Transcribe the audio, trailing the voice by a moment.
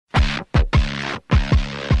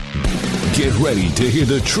Get ready to hear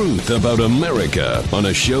the truth about America on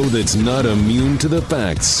a show that's not immune to the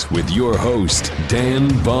facts with your host, Dan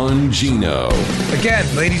Bongino. Again,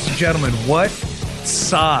 ladies and gentlemen, what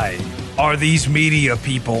side are these media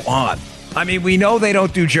people on? I mean, we know they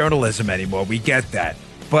don't do journalism anymore. We get that.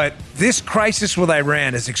 But this crisis with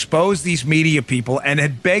Iran has exposed these media people, and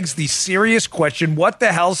it begs the serious question, what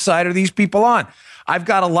the hell side are these people on? I've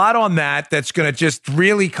got a lot on that's going to just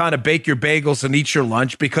really kind of bake your bagels and eat your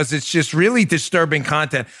lunch because it's just really disturbing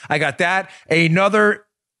content. I got that. Another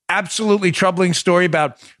absolutely troubling story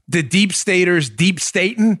about the deep staters, deep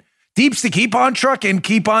stating. Deeps to keep on trucking,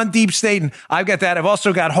 keep on deep stating. I've got that. I've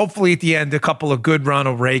also got, hopefully at the end, a couple of good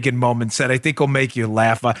Ronald Reagan moments that I think will make you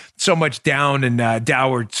laugh. So much down and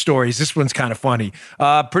dour stories. This one's kind of funny.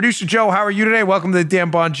 Producer Joe, how are you today? Welcome to the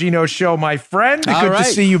Dan Bongino Show, my friend. Good to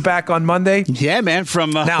see you back on Monday. Yeah, man.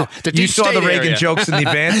 From now, the you saw the Reagan area. jokes in the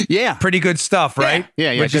van. Yeah. Pretty good stuff, right?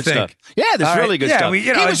 Yeah, What'd you think? Stuff. Yeah, there's really good stuff. He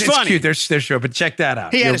was it's funny. Cute. They're short, but check that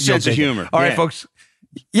out. He had a sense of humor. All right, folks.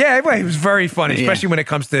 Yeah, it was very funny, especially when it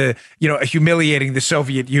comes to, humiliating the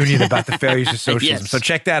Soviet Union about the failures of socialism. Yes. So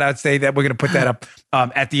check that out. Say that we're going to put that up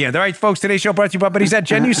at the end. All right, folks, today's show brought to you by Buddies at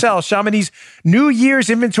Genucel. Chamonix's New Year's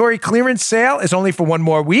inventory clearance sale is only for one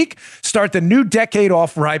more week. Start the new decade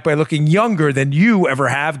off right by looking younger than you ever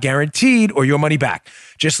have, guaranteed, or your money back.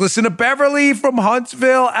 Just listen to Beverly from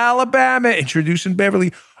Huntsville, Alabama. Introducing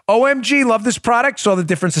Beverly. OMG, love this product. Saw the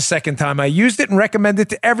difference the second time I used it and recommend it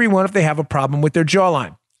to everyone if they have a problem with their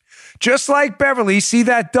jawline. Just like Beverly, see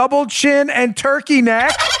that double chin and turkey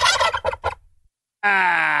neck?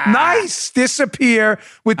 Nice. Disappear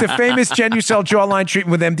with the famous Genucel jawline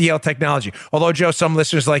treatment with MDL technology. Although, Joe, some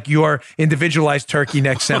listeners like your individualized turkey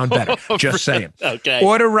neck sound better. Just saying. Okay.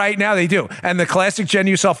 Order right now. They do. And the classic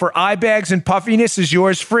Genucel for eye bags and puffiness is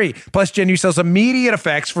yours free. Plus, Genucel's immediate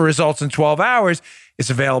effects for results in 12 hours is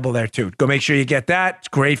available there too. Go make sure you get that. It's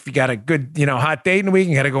great if you got a good, hot date in the week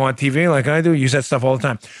and got to go on TV like I do. Use that stuff all the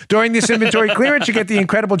time. During this inventory clearance, you get the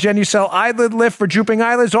incredible Genucel eyelid lift for drooping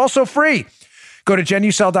eyelids, also free. Go to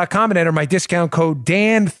Genucel.com and enter my discount code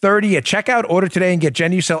DAN30 at checkout. Order today and get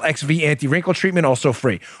Genucel XV anti-wrinkle treatment, also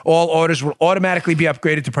free. All orders will automatically be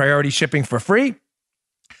upgraded to priority shipping for free.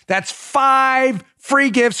 That's 5 free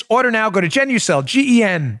gifts. Order now. Go to Genucel,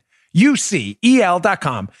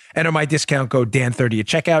 GENUCEL.com. Enter my discount code DAN30 at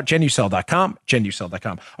checkout. Genucel.com.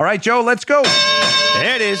 Genucel.com. All right, Joe, let's go.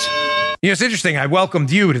 There it is. It's interesting. I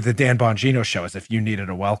welcomed you to the Dan Bongino show as if you needed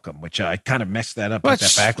a welcome, which I kind of messed that up, got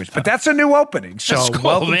that backwards. But that's a new opening. So cool,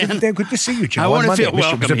 welcome man. to the Dan. Good to see you, Joe. I want to feel It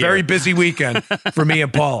welcome was a here. very busy weekend for me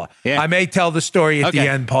and Paula. Yeah. I may tell the story at the Okay.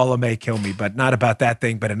 end. Paula may kill me, but not about that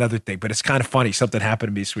thing, but another thing. But it's kind of funny. Something happened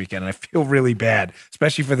to me this weekend, and I feel really bad,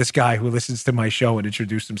 especially for this guy who listens to my show and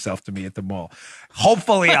introduced himself to me at the mall.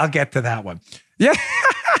 Hopefully, I'll get to that one. Yeah.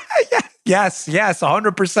 Yes,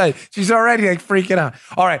 100%. She's already freaking out.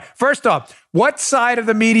 All right. First off, what side of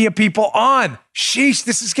the media people on? Sheesh,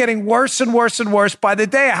 this is getting worse and worse and worse by the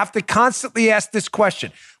day. I have to constantly ask this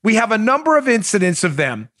question. We have a number of incidents of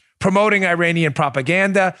them promoting Iranian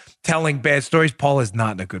propaganda, telling bad stories. Paul is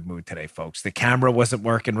not in a good mood today, folks. The camera wasn't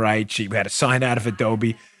working right. She had a sign out of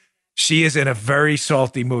Adobe. She is in a very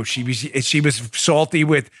salty mood. She was salty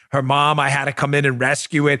with her mom. I had to come in and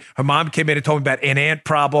rescue it. Her mom came in and told me about an ant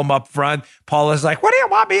problem up front. Paula's like, what do you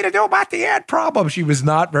want me to do about the ant problem? She was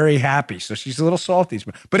not very happy. So she's a little salty.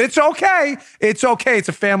 But it's okay. It's okay. It's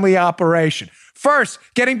a family operation. First,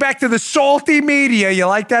 getting back to the salty media. You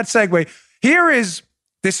like that segue?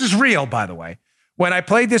 This is real, by the way. When I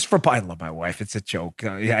played this I love my wife. It's a joke.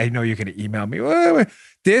 I know you're going to email me.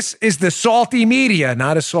 This is the salty media,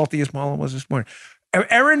 not as salty as Paula was this morning.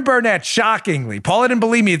 Erin Burnett, shockingly, Paula didn't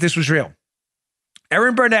believe me if this was real.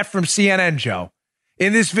 Erin Burnett from CNN, Joe,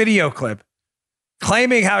 in this video clip,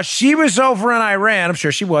 claiming how she was over in Iran. I'm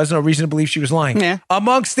sure she was. No reason to believe she was lying. Yeah.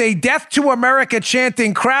 Amongst a death to America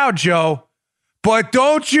chanting crowd, Joe. But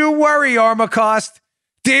don't you worry, Armacost.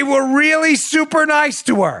 They were really super nice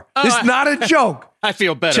to her. This is not a joke. I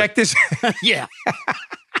feel better. Check this. Yeah.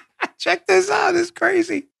 Check this out. This is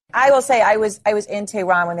crazy. I will say I was in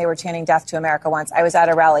Tehran when they were chanting death to America once. I was at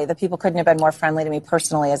a rally. The people couldn't have been more friendly to me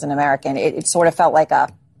personally as an American. It sort of felt like a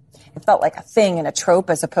thing and a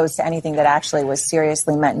trope as opposed to anything that actually was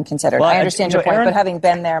seriously meant and considered. Well, I understand your point, Erin, but having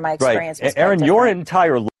been there, my experience was quite Erin, your different.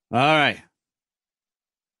 entire All right.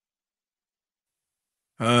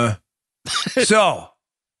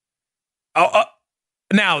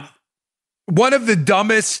 Now, one of the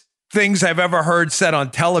dumbest things I've ever heard said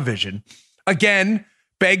on television, again,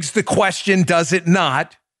 begs the question, does it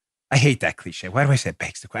not? I hate that cliche. Why do I say it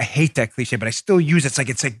begs the question? I hate that cliche, but I still use it.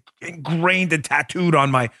 It's like ingrained and tattooed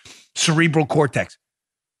on my cerebral cortex.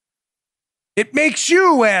 it makes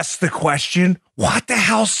you ask the question, what the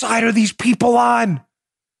hell side are these people on?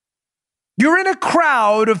 You're in a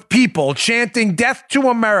crowd of people chanting death to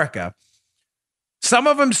America, some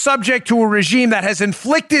of them subject to a regime that has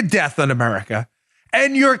inflicted death on America,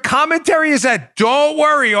 and your commentary is that, don't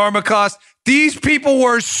worry, Armacost, these people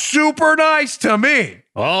were super nice to me.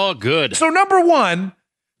 Oh, good. So number one,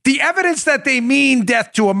 the evidence that they mean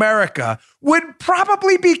death to America would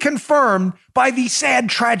probably be confirmed by the sad,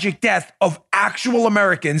 tragic death of actual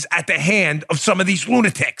Americans at the hand of some of these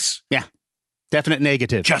lunatics. Yeah. Definite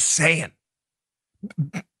negative. Just saying.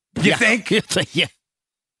 You think? Yeah.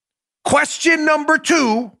 Question number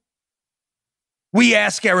two, we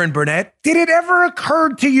ask Erin Burnett, did it ever occur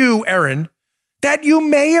to you, Erin, that you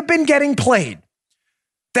may have been getting played?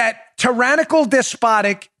 That tyrannical,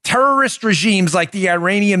 despotic, terrorist regimes like the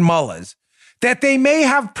Iranian mullahs, that they may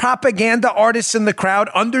have propaganda artists in the crowd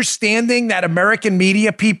understanding that American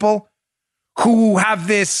media people who have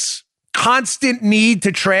this constant need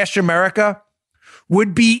to trash America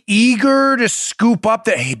would be eager to scoop up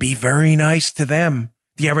the, hey, be very nice to them.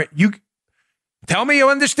 You tell me you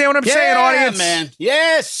understand what I'm saying, audience? Man.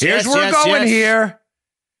 Yes. Here's where we're going here.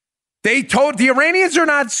 They told the Iranians are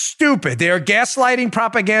not stupid. They're gaslighting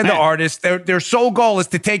propaganda artists. Their sole goal is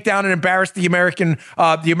to take down and embarrass the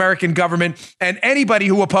American government and anybody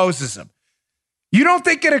who opposes them. You don't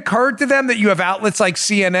think it occurred to them that you have outlets like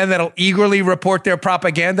CNN that'll eagerly report their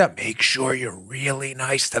propaganda? Make sure you're really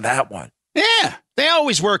nice to that one. Yeah, they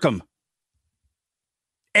always work them.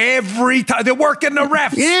 Every time. They're working the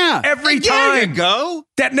refs. Yeah. Every time. There you go.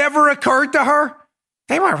 That never occurred to her.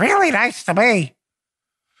 They were really nice to me.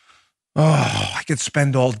 Oh, I could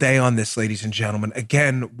spend all day on this, ladies and gentlemen.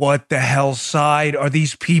 Again, what the hell side are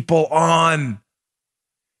these people on?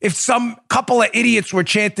 If some couple of idiots were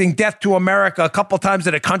chanting death to America a couple times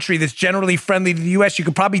in a country that's generally friendly to the U.S., you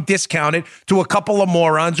could probably discount it to a couple of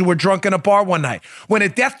morons who were drunk in a bar one night. When a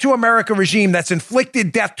death to America regime that's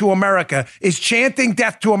inflicted death to America is chanting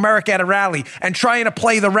death to America at a rally and trying to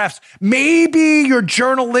play the refs, maybe your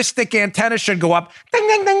journalistic antenna should go up, ding,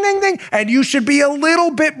 ding, ding, ding, ding, and you should be a little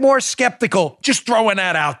bit more skeptical. Just throwing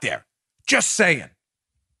that out there. Just saying.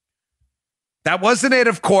 That wasn't it,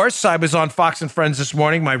 of course. I was on Fox and Friends this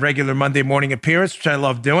morning, my regular Monday morning appearance, which I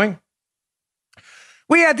love doing.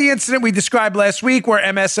 We had the incident we described last week where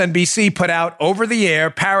MSNBC put out over the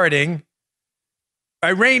air parroting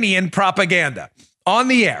Iranian propaganda on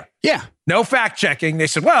the air. Yeah. No fact checking. They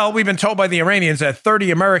said, well, we've been told by the Iranians that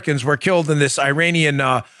 30 Americans were killed in this Iranian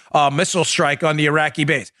missile strike on the Iraqi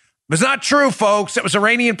base. It was not true, folks. It was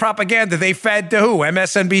Iranian propaganda. They fed to who?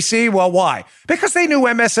 MSNBC? Well, why? Because they knew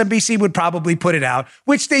MSNBC would probably put it out,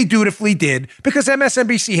 which they dutifully did, because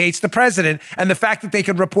MSNBC hates the president, and the fact that they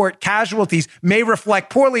could report casualties may reflect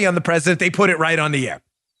poorly on the president. They put it right on the air.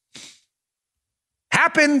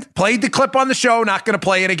 Happened, played the clip on the show, not going to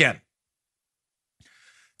play it again.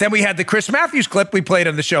 Then we had the Chris Matthews clip we played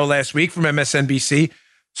on the show last week from MSNBC.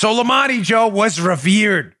 Soleimani, Joe, was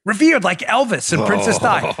revered like Elvis and Princess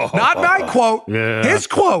Di. Not my quote, his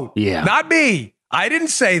quote, not me. I didn't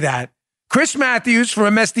say that. Chris Matthews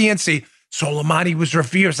from MSDNC, Soleimani was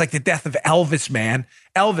revered. It's like the death of Elvis, man.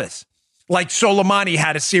 Elvis. Like Soleimani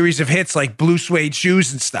had a series of hits like Blue Suede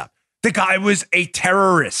Shoes and stuff. The guy was a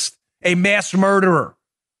terrorist, a mass murderer.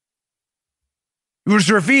 He was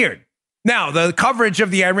revered. Now, the coverage of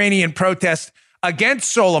the Iranian protest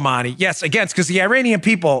against Soleimani, yes, against, because the Iranian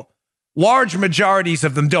people, large majorities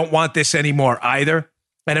of them don't want this anymore either.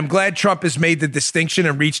 And I'm glad Trump has made the distinction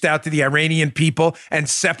and reached out to the Iranian people and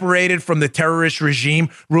separated from the terrorist regime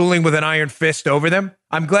ruling with an iron fist over them.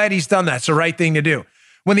 I'm glad he's done that. It's the right thing to do.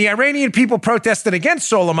 When the Iranian people protested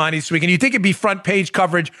against Soleimani this weekend, you'd think it'd be front page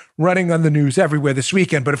coverage running on the news everywhere this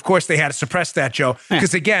weekend. But of course, they had to suppress that, Joe,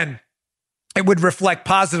 because again, it would reflect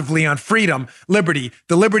positively on freedom, liberty,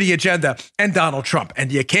 the liberty agenda, and Donald Trump.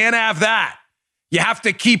 And you can't have that. You have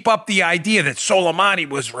to keep up the idea that Soleimani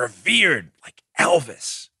was revered like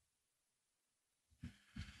Elvis.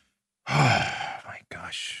 Oh, my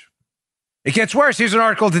gosh. It gets worse. Here's an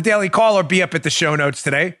article at the Daily Caller. Be up at the show notes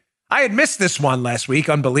today. I had missed this one last week,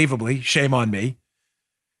 unbelievably. Shame on me.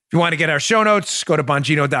 If you want to get our show notes, go to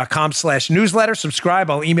Bongino.com/newsletter. Subscribe.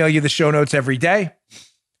 I'll email you the show notes every day.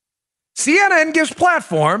 CNN gives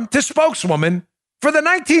platform to spokeswoman for the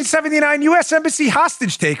 1979 U.S. Embassy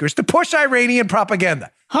hostage takers to push Iranian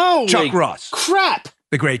propaganda. Holy Chuck Ross. Crap.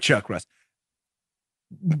 The great Chuck Ross.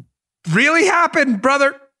 Really happened,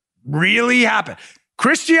 brother. Really happened.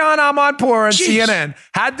 Christiane Amanpour on CNN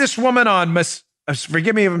had this woman on,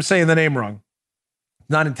 forgive me if I'm saying the name wrong.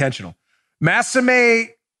 Not intentional. Massime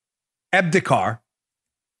Ebtekar.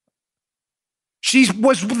 She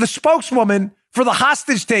was the spokeswoman for the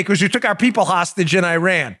hostage takers who took our people hostage in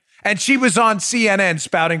Iran. And she was on CNN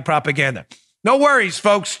spouting propaganda. No worries,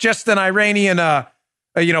 folks. Just an Iranian,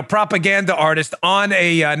 propaganda artist on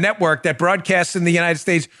a network that broadcasts in the United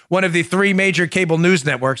States, one of the 3 major cable news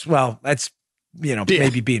networks. Well, that's,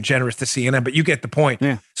 maybe being generous to CNN, but you get the point.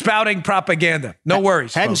 Yeah. Spouting propaganda. No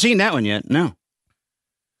worries. Hadn't seen that one yet. No,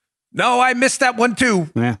 I missed that one too.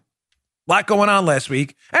 Yeah. A lot going on last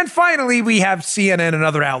week. And finally, we have CNN and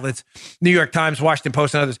other outlets, New York Times, Washington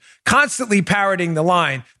Post, and others, constantly parroting the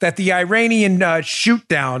line that the Iranian shoot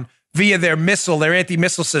down via their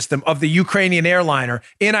anti-missile system of the Ukrainian airliner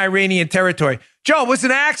in Iranian territory. Joe, it was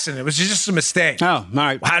an accident. It was just a mistake. Oh, all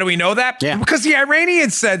right. How do we know that? Yeah. Because the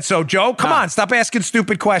Iranians said so, Joe. Come on, stop asking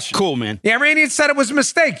stupid questions. Cool, man. The Iranians said it was a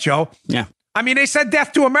mistake, Joe. Yeah. I mean, they said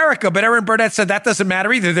death to America, but Aaron Burnett said that doesn't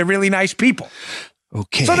matter either. They're really nice people.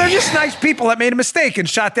 Okay. So they're just nice people that made a mistake and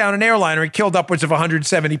shot down an airliner and killed upwards of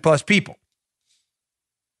 170 plus people.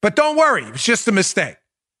 But don't worry, it was just a mistake.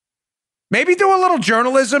 Maybe do a little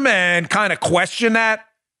journalism and kind of question that,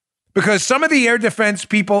 because some of the air defense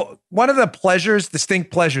people, one of the distinct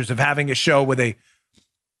pleasures of having a show with a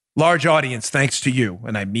large audience, thanks to you,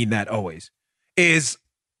 and I mean that always, is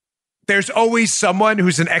there's always someone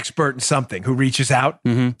who's an expert in something who reaches out,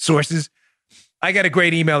 sources. I got a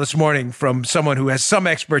great email this morning from someone who has some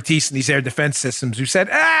expertise in these air defense systems who said,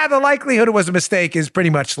 the likelihood it was a mistake is pretty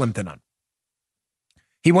much slim to none.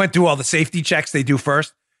 He went through all the safety checks they do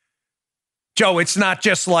first. Joe, it's not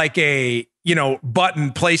just like a,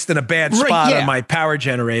 button placed in a bad spot on my power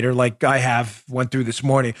generator like I went through this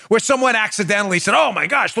morning, where someone accidentally said, oh my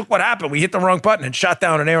gosh, look what happened. We hit the wrong button and shot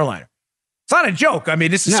down an airliner. It's not a joke. I mean,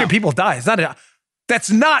 this is people die.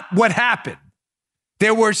 That's not what happened.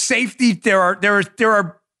 There were safety. There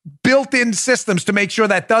are built-in systems to make sure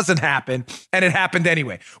that doesn't happen, and it happened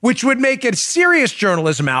anyway, which would make a serious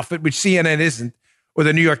journalism outfit, which CNN isn't, or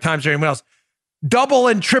the New York Times or anyone else, double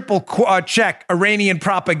and triple check Iranian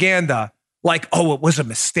propaganda like, oh, it was a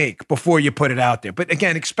mistake before you put it out there. But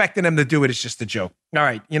again, expecting them to do it is just a joke. All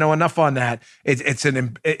right, enough on that.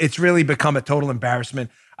 It's really become a total embarrassment.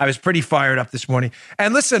 I was pretty fired up this morning.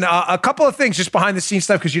 And listen, a couple of things just behind the scenes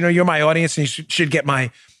stuff, because you're my audience and you should get my,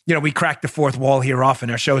 we crack the fourth wall here often.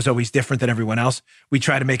 Our show is always different than everyone else. We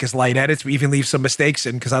try to make us light edits. We even leave some mistakes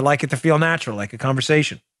in because I like it to feel natural, like a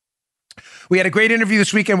conversation. We had a great interview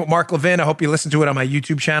this weekend with Mark Levin. I hope you listened to it on my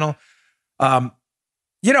YouTube channel. But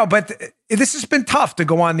this has been tough to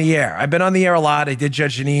go on the air. I've been on the air a lot. I did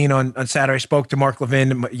Judge Jeanine on Saturday. I spoke to Mark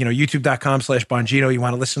Levin, youtube.com/Bongino. You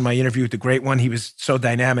want to listen to my interview with the great one. He was so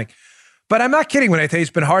dynamic. But I'm not kidding when I tell you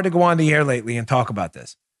it's been hard to go on the air lately and talk about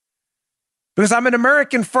this. Because I'm an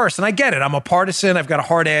American first, and I get it. I'm a partisan. I've got a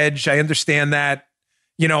hard edge. I understand that.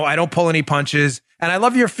 I don't pull any punches. And I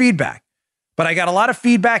love your feedback. But I got a lot of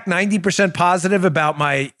feedback, 90% positive about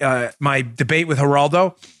my my debate with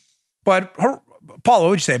Geraldo. But Paul, what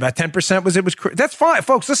would you say? About 10% that's fine.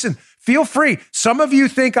 Folks, listen, feel free. Some of you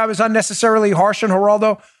think I was unnecessarily harsh on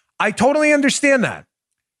Geraldo. I totally understand that.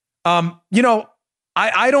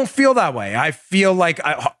 I don't feel that way. I feel like,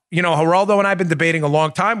 Geraldo and I have been debating a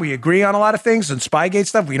long time. We agree on a lot of things and Spygate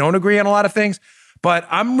stuff. We don't agree on a lot of things. But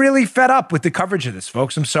I'm really fed up with the coverage of this,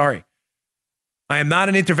 folks. I'm sorry. I am not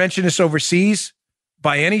an interventionist overseas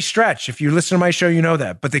by any stretch. If you listen to my show, you know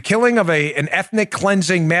that. But the killing of an ethnic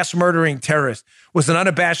cleansing, mass murdering terrorist was an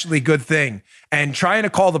unabashedly good thing. And trying to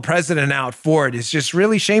call the president out for it is just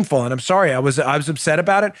really shameful. And I'm sorry, I was upset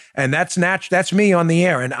about it. And that's me on the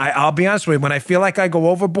air. And I'll be honest with you, when I feel like I go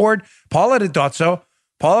overboard, Paula did thought so.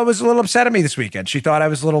 Paula was a little upset at me this weekend. She thought I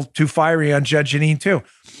was a little too fiery on Judge Jeanine too.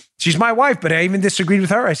 She's my wife, but I even disagreed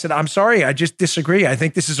with her. I said, I'm sorry, I just disagree. I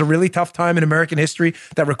think this is a really tough time in American history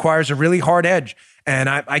that requires a really hard edge. And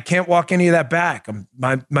I can't walk any of that back.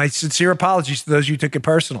 My sincere apologies to those who took it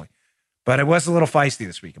personally. But it was a little feisty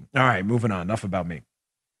this weekend. All right, moving on. Enough about me.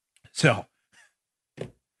 So,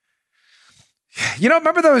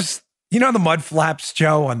 remember those, the mud flaps,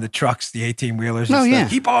 Joe, on the trucks, the 18-wheelers and stuff? Yeah.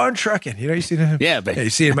 Keep on trucking. You see that? Yeah, but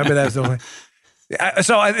you see it. Remember that was the only.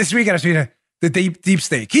 So this weekend I was reading the deep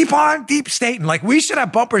state. Keep on deep state. And like, we should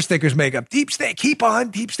have bumper stickers make up. Deep state. Keep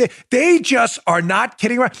on deep state. They just are not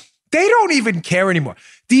kidding around. They don't even care anymore.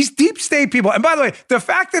 These deep state people, and by the way, the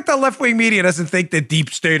fact that the left-wing media doesn't think that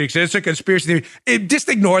deep state exists, a conspiracy theory, just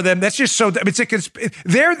ignore them. That's just so,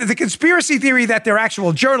 the conspiracy theory that they're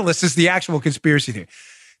actual journalists is the actual conspiracy theory.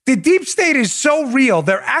 The deep state is so real,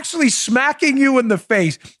 they're actually smacking you in the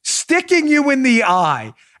face, sticking you in the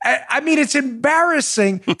eye. I mean, it's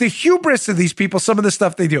embarrassing, the hubris of these people, some of the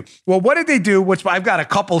stuff they do. Well, what did they do? I've got a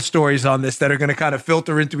couple stories on this that are going to kind of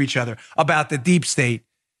filter into each other about the deep state.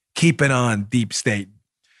 keeping on, deep state.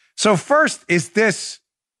 So first is this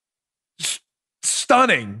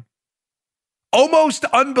stunning, almost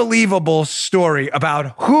unbelievable story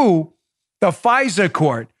about who the FISA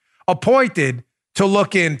court appointed to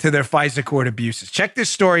look into their FISA court abuses. Check this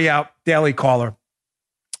story out, Daily Caller.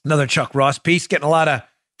 Another Chuck Ross piece, getting a lot of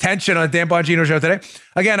tension on Dan Bongino show today.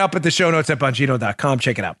 Again, up at the show notes at Bongino.com.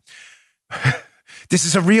 Check it out. This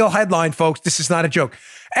is a real headline, folks. This is not a joke.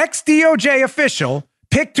 Ex-DOJ official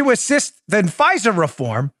picked to assist in FISA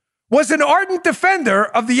reform was an ardent defender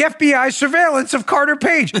of the FBI surveillance of Carter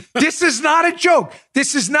Page. This is not a joke.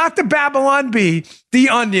 This is not the Babylon Bee, The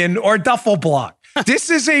Onion, or Duffel Block. This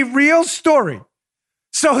is a real story.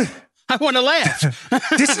 So I want to laugh.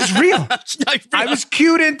 This is real. I was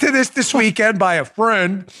cued into this weekend by a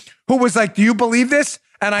friend who was like, do you believe this?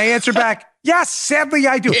 And I answered back, yes, sadly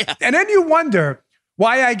I do. Yeah. And then you wonder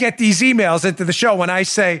why I get these emails into the show when I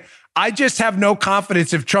say, I just have no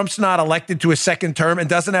confidence if Trump's not elected to a second term and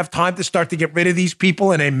doesn't have time to start to get rid of these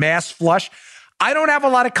people in a mass flush. I don't have a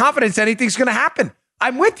lot of confidence anything's going to happen.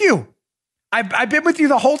 I'm with you. I've been with you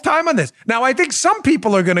the whole time on this. Now, I think some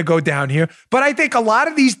people are going to go down here, but I think a lot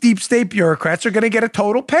of these deep state bureaucrats are going to get a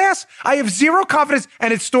total pass. I have zero confidence,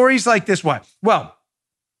 and it's stories like this one. Well,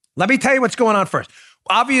 let me tell you what's going on first.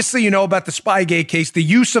 Obviously, you know about the Spygate case, the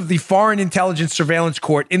use of the Foreign Intelligence Surveillance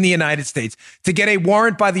Court in the United States to get a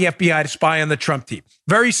warrant by the FBI to spy on the Trump team.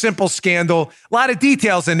 Very simple scandal. A lot of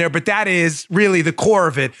details in there, but that is really the core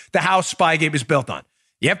of it, the how Spygate was built on.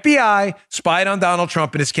 The FBI spied on Donald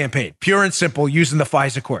Trump in his campaign, pure and simple, using the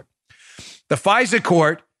FISA court. The FISA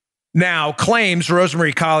court now claims,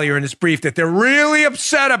 Rosemary Collier in this brief, that they're really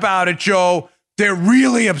upset about it, Joe. They're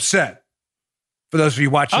really upset. For those of you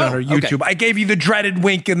watching on our YouTube, okay. I gave you the dreaded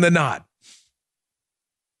wink and the nod.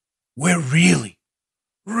 We're really,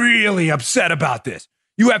 really upset about this.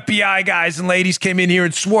 You FBI guys and ladies came in here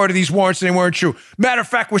and swore to these warrants and they weren't true. Matter of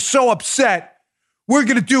fact, we're so upset, we're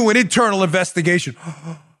going to do an internal investigation.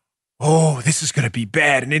 Oh, this is going to be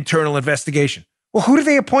bad, an internal investigation. Well, who do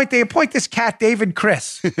they appoint? They appoint this cat, David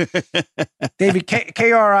Chris. David,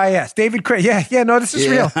 K-R-I-S. David Chris. Yeah, no, this is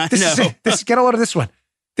real. This is get a load of this one.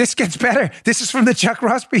 This gets better. This is from the Chuck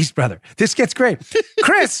Ross piece, brother. This gets great.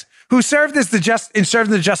 Chris, who served in the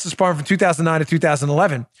Justice Department from 2009 to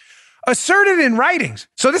 2011, asserted in writings.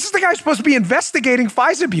 So this is the guy who's supposed to be investigating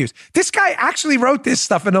FISA abuse. This guy actually wrote this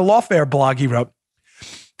stuff in a Lawfare blog he wrote,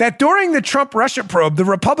 that during the Trump-Russia probe, the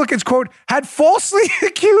Republicans, quote, had falsely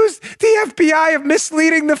accused the FBI of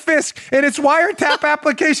misleading the FISC in its wiretap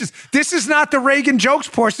applications. This is not the Reagan jokes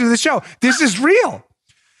portion of the show. This is real.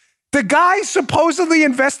 The guy supposedly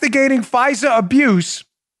investigating FISA abuse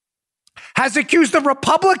has accused the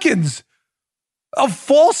Republicans of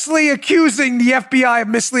falsely accusing the FBI of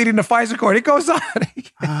misleading the FISA court. It goes on.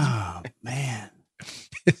 Oh, man.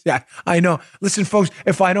 Yeah, I know. Listen, folks,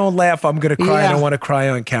 if I don't laugh, I'm going to cry. Yeah. I don't want to cry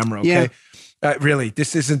on camera, okay? Yeah. Really,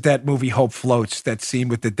 this isn't that movie Hope Floats. That scene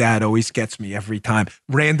with the dad always gets me every time.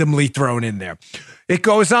 Randomly thrown in there. It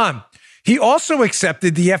goes on. He also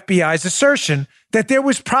accepted the FBI's assertion that there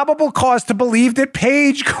was probable cause to believe that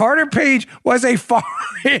Carter Page, was a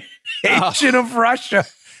foreign agent of Russia.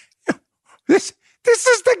 This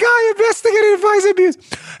is the guy investigating FISA abuse.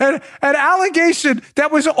 An allegation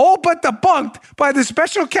that was all but debunked by the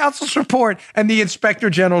special counsel's report and the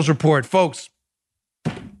inspector general's report. Folks,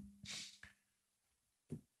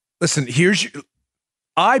 listen, here's your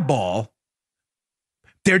eyeball.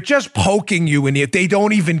 They're just poking you in it. They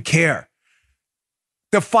don't even care.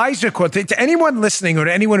 The FISA court, to anyone listening or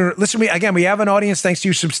to anyone who, listen to me, again, we have an audience, thanks to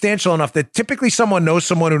you, substantial enough that typically someone knows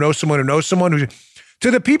someone who knows someone who knows someone who,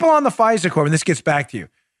 to the people on the FISA court, and this gets back to you,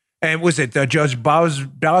 and was it Judge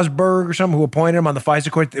Bosberg or something who appointed him on the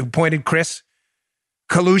FISA court, who appointed Chris,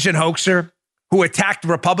 collusion hoaxer, who attacked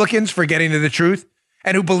Republicans for getting to the truth,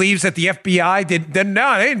 and who believes that the FBI they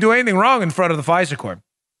didn't do anything wrong in front of the FISA court.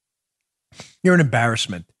 You're an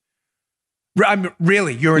embarrassment.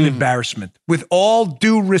 You're an embarrassment. With all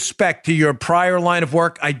due respect to your prior line of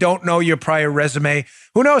work, I don't know your prior resume.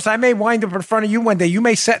 Who knows? I may wind up in front of you one day. You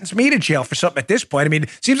may sentence me to jail for something at this point. I mean, it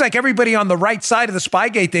seems like everybody on the right side of the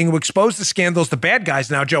Spygate thing who exposed the scandals, the bad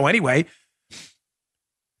guys now, Joe, anyway.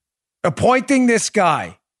 Appointing this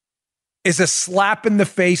guy is a slap in the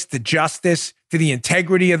face to justice, to the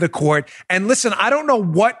integrity of the court. And listen, I don't know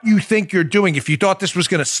what you think you're doing. If you thought this was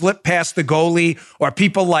going to slip past the goalie, or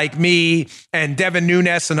people like me and Devin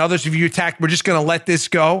Nunes and others of you attacked, we're just going to let this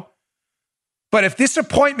go. But if this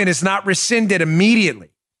appointment is not rescinded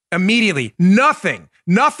immediately, nothing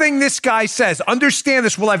this guy says, understand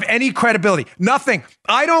this, will have any credibility. Nothing.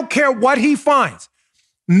 I don't care what he finds.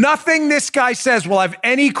 Nothing this guy says will have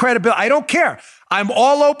any credibility. I don't care. I'm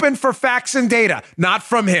all open for facts and data, not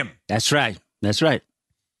from him. That's right. That's right.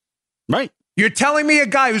 Right. You're telling me a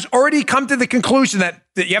guy who's already come to the conclusion that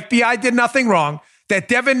the FBI did nothing wrong, that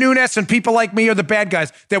Devin Nunes and people like me are the bad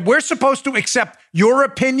guys, that we're supposed to accept your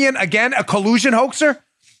opinion, again, a collusion hoaxer,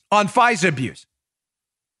 on FISA abuse.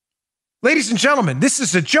 Ladies and gentlemen, this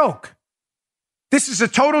is a joke. This is a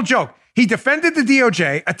total joke. He defended the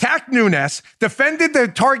DOJ, attacked Nunes, defended the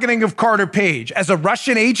targeting of Carter Page as a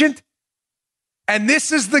Russian agent, and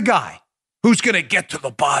this is the guy who's going to get to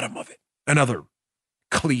the bottom of it. Another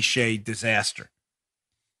cliche disaster.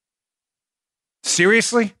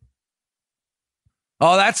 Seriously?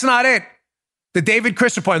 Oh, that's not it. The David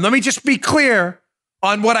Christopher point. Let me just be clear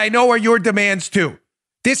on what I know are your demands too.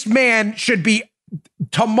 This man should be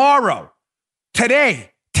tomorrow,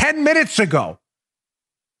 today, 10 minutes ago,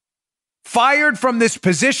 fired from this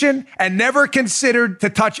position and never considered to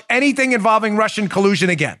touch anything involving Russian collusion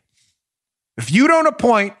again. If you don't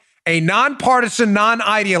appoint a nonpartisan,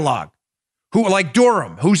 non-ideologue who, like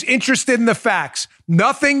Durham, who's interested in the facts,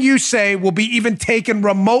 nothing you say will be even taken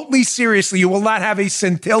remotely seriously. You will not have a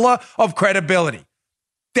scintilla of credibility.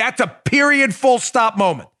 That's a period, full stop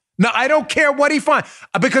moment. No, I don't care what he finds,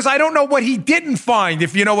 because I don't know what he didn't find,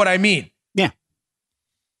 if you know what I mean. Yeah.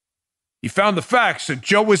 He found the facts that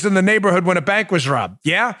Joe was in the neighborhood when a bank was robbed.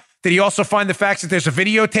 Yeah? Did he also find the facts that there's a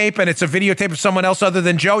videotape and it's a videotape of someone else other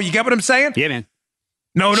than Joe? You get what I'm saying? Yeah, man.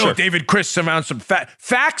 No, Sure. David Chris found some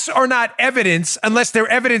facts are not evidence unless they're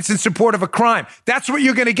evidence in support of a crime. That's what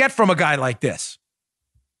you're going to get from a guy like this.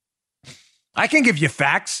 I can give you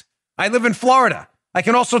facts. I live in Florida. I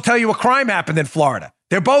can also tell you a crime happened in Florida.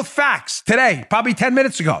 They're both facts today, probably 10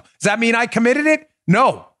 minutes ago. Does that mean I committed it?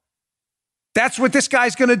 No. That's what this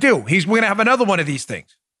guy's going to do. We're going to have another one of these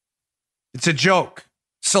things. It's a joke.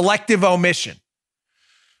 Selective omission.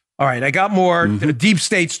 All right, I got more deep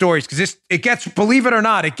state stories because it gets, believe it or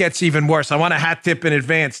not, it gets even worse. I want to hat tip in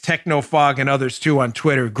advance Technofog and others too on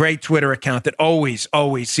Twitter. Great Twitter account that always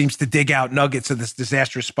seems to dig out nuggets of this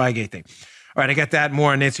disastrous Spygate thing. All right, I got that and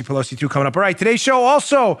more on Nancy Pelosi too coming up. All right, today's show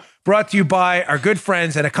also brought to you by our good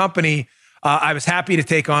friends at a company I was happy to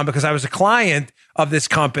take on because I was a client of this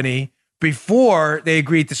company before they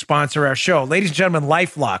agreed to sponsor our show. Ladies and gentlemen,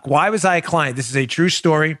 LifeLock. Why was I a client? This is a true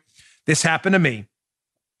story. This happened to me.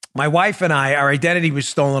 My wife and I, our identity was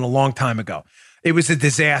stolen a long time ago. It was a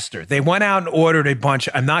disaster. They went out and ordered a bunch.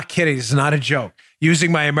 I'm not kidding. This is not a joke.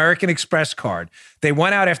 Using my American Express card. They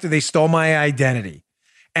went out after they stole my identity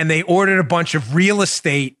and they ordered a bunch of real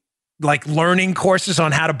estate, like learning courses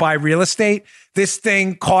on how to buy real estate. This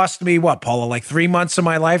thing cost me what, Paula, like 3 months of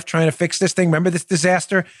my life trying to fix this thing. Remember this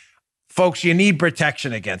disaster? Folks, you need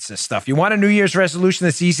protection against this stuff. You want a New Year's resolution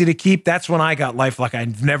that's easy to keep? That's when I got LifeLock.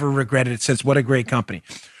 I've never regretted it since. What a great company.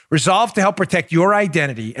 Resolved to help protect your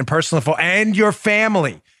identity and personal info and your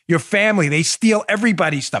family. Your family, they steal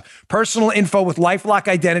everybody's stuff. Personal info with LifeLock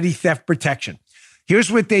identity theft protection.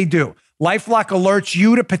 Here's what they do. LifeLock alerts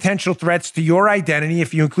you to potential threats to your identity.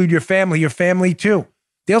 If you include your family too.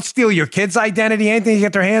 They'll steal your kid's identity, anything you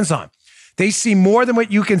get their hands on. They see more than what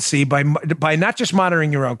you can see by not just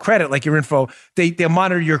monitoring your own credit, like your info. They'll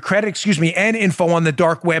monitor your credit, and info on the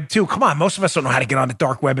dark web too. Come on, most of us don't know how to get on the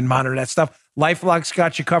dark web and monitor that stuff. LifeLock's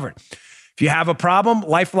got you covered. If you have a problem,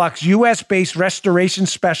 LifeLock's U.S.-based restoration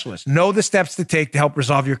specialists know the steps to take to help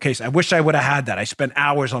resolve your case. I wish I would have had that. I spent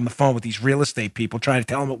hours on the phone with these real estate people trying to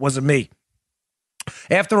tell them it wasn't me.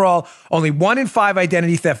 After all, only 1 in 5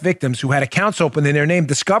 identity theft victims who had accounts open in their name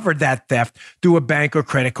discovered that theft through a bank or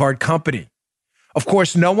credit card company. Of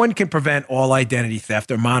course, no one can prevent all identity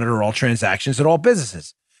theft or monitor all transactions at all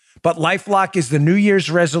businesses. But LifeLock is the New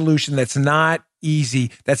Year's resolution that's not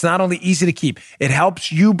easy. That's not only easy to keep. It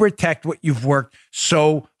helps you protect what you've worked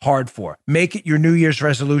so hard for. Make it your New Year's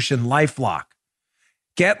resolution, LifeLock.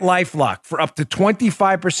 Get LifeLock for up to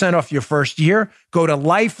 25% off your first year. Go to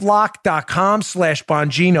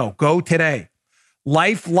LifeLock.com/Bongino. Go today.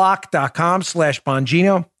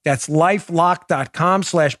 LifeLock.com/Bongino. That's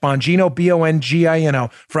LifeLock.com/Bongino,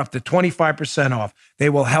 Bongino, for up to 25% off. They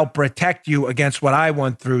will help protect you against what I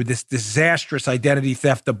went through, this disastrous identity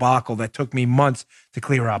theft debacle that took me months to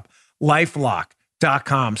clear up.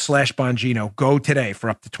 LifeLock.com/Bongino. Go today for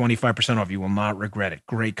up to 25% off. You will not regret it.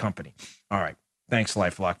 Great company. All right. Thanks,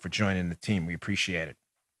 LifeLock, for joining the team. We appreciate it.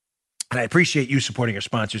 And I appreciate you supporting your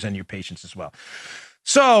sponsors and your patients as well.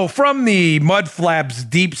 So from the Mudflap's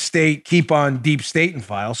deep state, keep on deep stating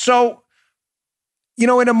file. So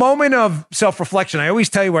in a moment of self-reflection, I always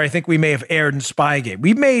tell you where I think we may have erred in Spygate.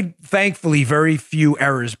 We've made, thankfully, very few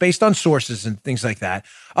errors based on sources and things like that.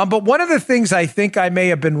 But one of the things I think I may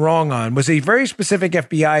have been wrong on was a very specific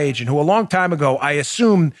FBI agent who a long time ago, I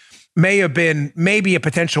assumed may have been maybe a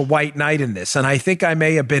potential white knight in this. And I think I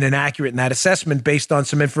may have been inaccurate in that assessment based on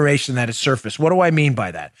some information that has surfaced. What do I mean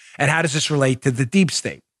by that? And how does this relate to the deep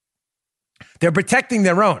state? They're protecting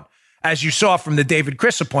their own, as you saw from the David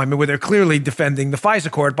Criss appointment, where they're clearly defending the FISA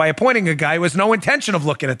court by appointing a guy who has no intention of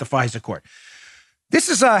looking at the FISA court. This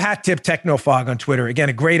is a hat tip Technofog on Twitter. Again,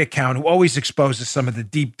 a great account who always exposes some of the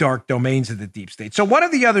deep, dark domains of the deep state. So one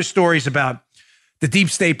of the other stories about the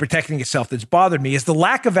deep state protecting itself that's bothered me is the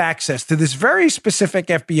lack of access to this very specific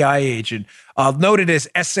FBI agent, noted as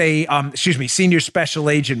Senior Special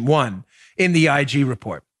Agent 1 in the IG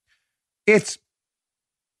report. It's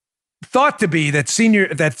thought to be that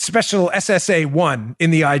Special SSA 1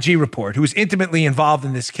 in the IG report, who is intimately involved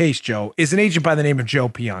in this case, Joe, is an agent by the name of Joe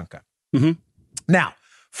Pianka. Mm-hmm. Now,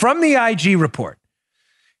 from the IG report,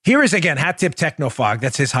 here is, again, hat tip Technofog.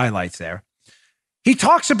 That's his highlights there. He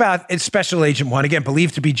talks about Special Agent 1, again,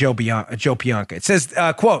 believed to be Joe Pianka. It says,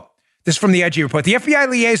 quote, this is from the IG report. The FBI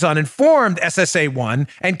liaison informed SSA 1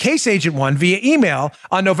 and Case Agent 1 via email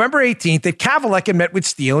on November 18th that Kavalek had met with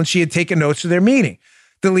Steele and she had taken notes of their meeting.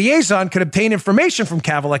 The liaison could obtain information from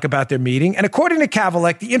Kavalek about their meeting, and according to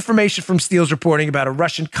Kavalek, the information from Steele's reporting about a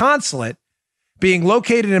Russian consulate being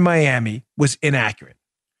located in Miami was inaccurate.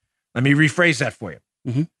 Let me rephrase that for you.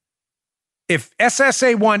 Mm-hmm. If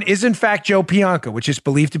SSA-1 is in fact Joe Pianka, which is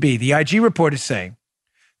believed to be, the IG report is saying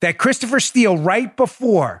that Christopher Steele, right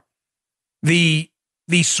before the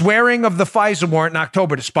swearing of the FISA warrant in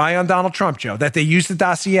October to spy on Donald Trump, Joe, that they used the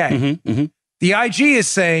dossier, the IG is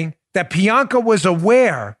saying that Pianka was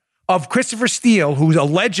aware of Christopher Steele, who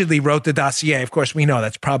allegedly wrote the dossier. Of course, we know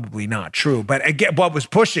that's probably not true, but again, what was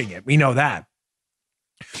pushing it? We know that.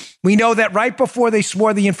 We know that right before they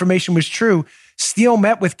swore the information was true, Steele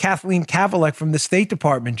met with Kathleen Kavalek from the State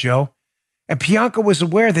Department, Joe, and Pianka was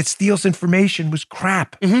aware that Steele's information was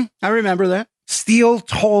crap. Mm-hmm. I remember that. Steele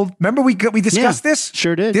told, remember we discussed this?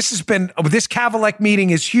 Sure did. This Kavalek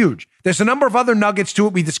meeting is huge. There's a number of other nuggets to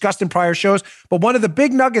it we discussed in prior shows, but one of the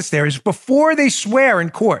big nuggets there is before they swear in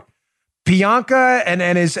court, Pianka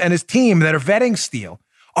and his team that are vetting Steele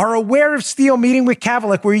are aware of Steele meeting with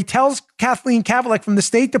Kavalek, where he tells Kathleen Kavalek from the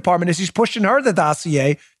State Department as he's pushing her the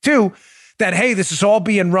dossier too, that, hey, this is all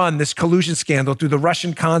being run, this collusion scandal, through the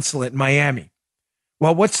Russian consulate in Miami.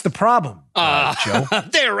 Well, what's the problem, Joe?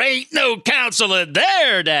 There ain't no consulate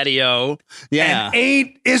there, Daddy-O. Yeah. And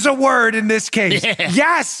ain't is a word in this case. Yeah.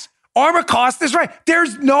 Yes, Armacost is right.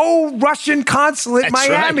 There's no Russian consulate in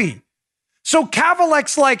Miami. Right. So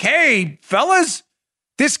Kavalek's like, hey, fellas,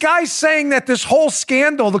 this guy's saying that this whole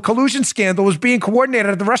scandal, the collusion scandal, was being coordinated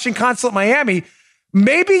at the Russian consulate in Miami.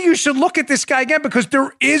 Maybe you should look at this guy again because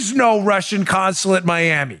there is no Russian consulate in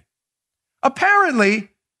Miami. Apparently,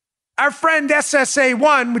 our friend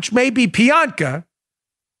SSA-1, which may be Pianka,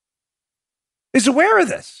 is aware of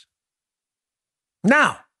this.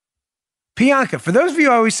 Now, Pianka, for those of you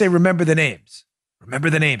who always say, remember the names. Remember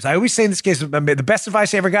the names. I always say in this case, the best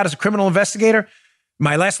advice I ever got as a criminal investigator,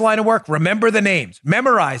 my last line of work, remember the names.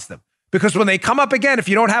 Memorize them. Because when they come up again, if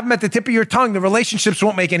you don't have them at the tip of your tongue, the relationships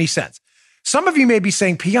won't make any sense. Some of you may be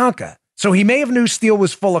saying Pianka. So he may have knew Steele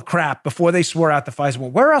was full of crap before they swore out the FISA.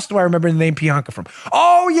 Well, where else do I remember the name Pianka from?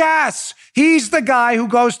 Oh, yes. He's the guy who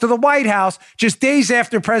goes to the White House just days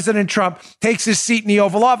after President Trump takes his seat in the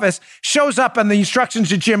Oval Office, shows up on the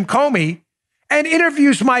instructions of Jim Comey, and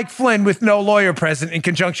interviews Mike Flynn with no lawyer present in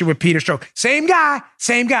conjunction with Peter Strzok. Same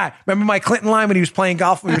guy. Remember Mike Clinton line when he was playing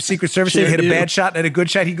golf with the Secret Service? Sure He hit do. a bad shot and had a good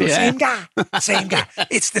shot. He goes, Yeah. Same guy.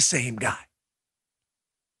 It's the same guy.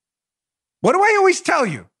 What do I always tell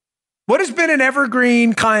you? What has been an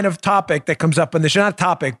evergreen kind of topic that comes up on the show? Not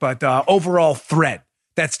topic, but overall thread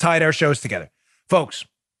that's tied our shows together. Folks,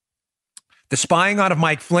 the spying on of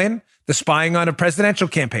Mike Flynn, the spying on of presidential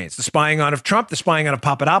campaigns, the spying on of Trump, the spying on of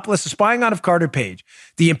Papadopoulos, the spying on of Carter Page,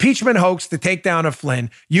 the impeachment hoax, the takedown of Flynn,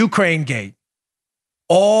 Ukraine Gate.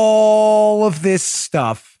 All of this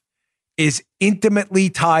stuff is intimately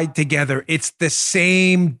tied together. It's the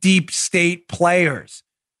same deep state players.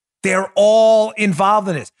 They're all involved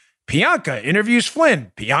in this. Pianka interviews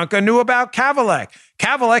Flynn. Pianka knew about Kavalek.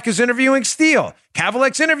 Kavalek is interviewing Steele.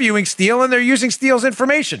 Kavalek's interviewing Steele, and they're using Steele's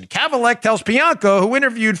information. Kavalek tells Pianka, who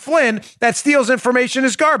interviewed Flynn, that Steele's information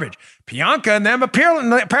is garbage. Pianka and them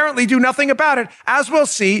apparently do nothing about it, as we'll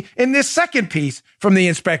see in this second piece from the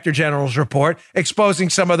Inspector General's report, exposing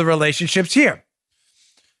some of the relationships here.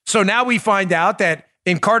 So now we find out that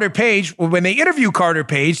in Carter Page, when they interview Carter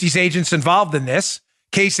Page, these agents involved in this,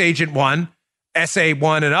 Case Agent 1,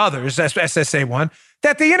 SA1 and others, SSA1,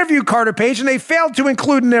 that they interviewed Carter Page and they failed to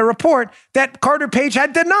include in their report that Carter Page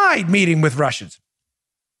had denied meeting with Russians.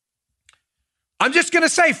 I'm just going to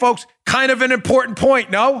say, folks, kind of an important point,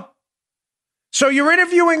 no? So you're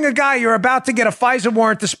interviewing a guy you're about to get a FISA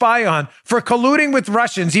warrant to spy on for colluding with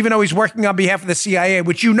Russians, even though he's working on behalf of the CIA,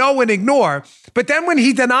 which you know and ignore. But then when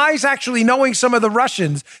he denies actually knowing some of the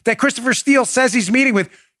Russians that Christopher Steele says he's meeting with,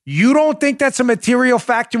 you don't think that's a material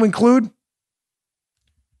fact to include?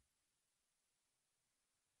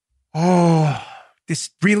 Oh,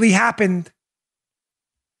 this really happened.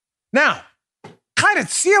 Now, kind of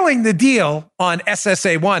sealing the deal on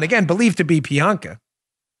SSA1, again, believed to be Pianka,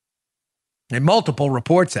 and multiple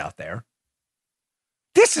reports out there.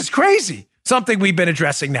 This is crazy. Something we've been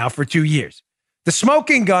addressing now for 2 years. The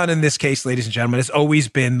smoking gun in this case, ladies and gentlemen, has always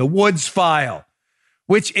been the Woods file,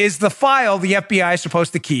 which is the file the FBI is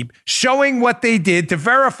supposed to keep showing what they did to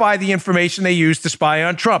verify the information they used to spy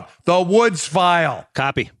on Trump. The Woods file.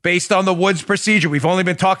 Copy. Based on the Woods procedure. We've only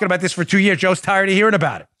been talking about this for 2 years. Joe's tired of hearing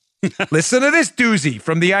about it. Listen to this doozy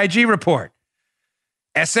from the IG report.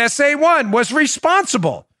 SSA1 was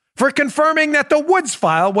responsible for confirming that the Woods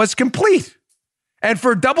file was complete and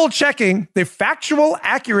for double checking the factual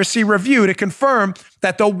accuracy review to confirm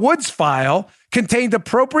that the Woods file contained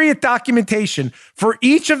appropriate documentation for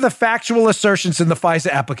each of the factual assertions in the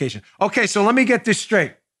FISA application. Okay, so let me get this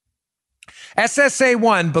straight.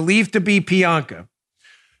 SSA1, believed to be Pianka,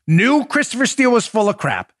 knew Christopher Steele was full of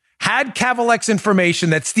crap, had Cavalex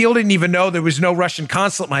information that Steele didn't even know there was no Russian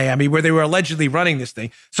consulate in Miami where they were allegedly running this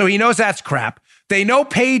thing. So he knows that's crap. They know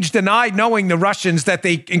Page denied knowing the Russians that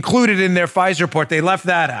they included in their FISA report. They left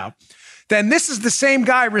that out. Then this is the same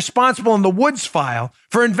guy responsible in the Woods file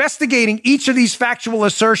for investigating each of these factual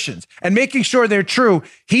assertions and making sure they're true.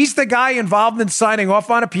 He's the guy involved in signing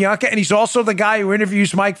off on a Pianka, and he's also the guy who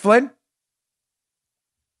interviews Mike Flynn.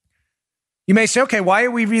 You may say, okay, why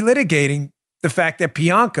are we relitigating the fact that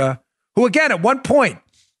Pianka, who again, at one point,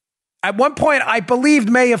 I believed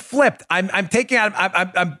may have flipped. I'm taking out.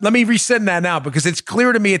 Let me rescind that now because it's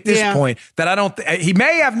clear to me at this point that I don't. He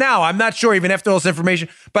may have now. I'm not sure even after all this information.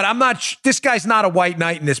 But I'm not. This guy's not a white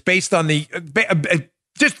knight in this. Based on the,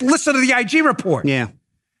 just listen to the IG report. Yeah.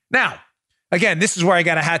 Now, again, this is where I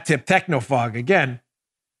got a hat tip Technofog again.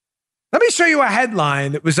 Let me show you a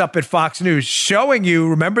headline that was up at Fox News showing you.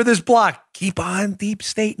 Remember this block. Keep on deep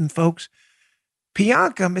stating, folks.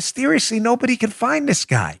 Pianka, mysteriously, nobody can find this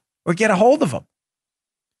guy or get a hold of him.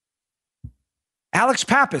 Alex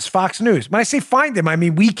Pappas, Fox News. When I say find him, I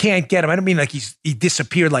mean we can't get him. I don't mean like he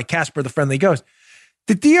disappeared like Casper the Friendly Ghost.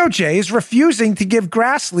 The DOJ is refusing to give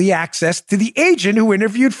Grassley access to the agent who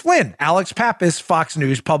interviewed Flynn. Alex Pappas, Fox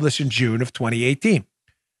News, published in June of 2018.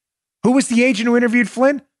 Who was the agent who interviewed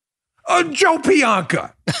Flynn? Joe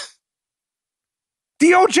Pianka.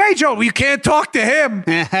 DOJ, Joe, you can't talk to him.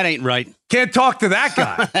 That ain't right. Can't talk to that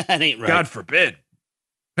guy. That ain't right. God forbid.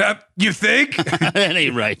 You think? That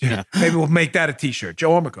ain't right. Yeah. Maybe we'll make that a t-shirt.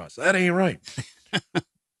 Joe Omicron. That ain't right.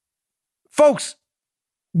 Folks,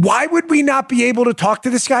 why would we not be able to talk to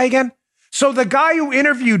this guy again? So the guy who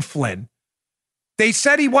interviewed Flynn, they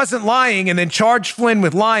said he wasn't lying and then charged Flynn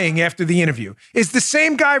with lying after the interview, is the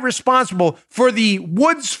same guy responsible for the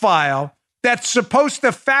Woods file that's supposed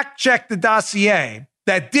to fact check the dossier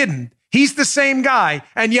that didn't. He's the same guy,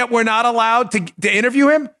 and yet we're not allowed to interview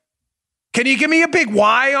him? Can you give me a big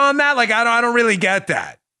why on that? Like, I don't really get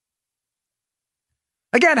that.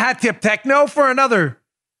 Again, hat tip Techno for another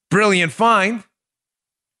brilliant find.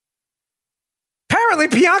 Apparently,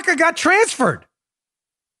 Pianka got transferred.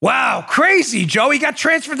 Wow, crazy, Joe. He got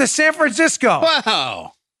transferred to San Francisco.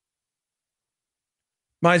 Wow.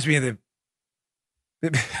 Reminds me of the...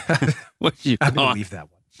 I'm going to leave that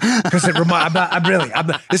one. Because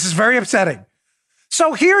this is very upsetting.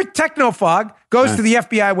 So here, Technofog goes to the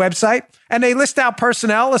FBI website, and they list out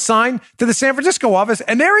personnel assigned to the San Francisco office,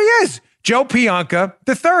 and there he is. Joe Pianka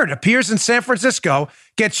III appears in San Francisco,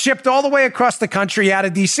 gets shipped all the way across the country out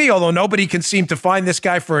of D.C., although nobody can seem to find this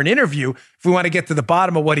guy for an interview if we want to get to the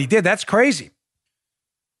bottom of what he did. That's crazy.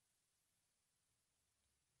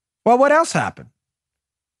 Well, what else happened?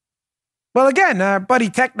 Well, again, our buddy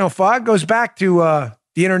Technofog goes back to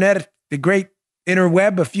the internet, the great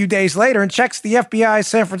interweb, a few days later and checks the FBI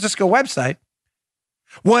San Francisco website.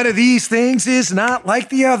 One of these things is not like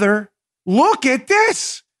the other. Look at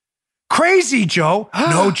this. Crazy, Joe.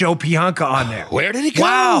 No Joe Pianka on there. Where did he go?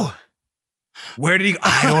 Wow. Where did he go?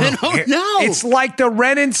 I don't know. It's like the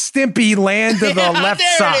Ren and Stimpy land of the left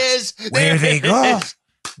side. There it is. Where they go?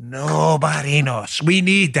 Nobody knows. We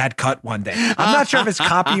need that cut one day. I'm not sure if it's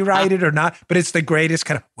copyrighted or not, but it's the greatest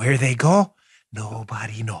kind of where they go.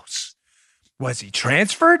 Nobody knows. Was he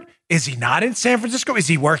transferred? Is he not in San Francisco? Is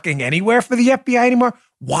he working anywhere for the FBI anymore?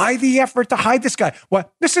 Why the effort to hide this guy?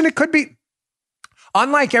 Well, listen, it could be.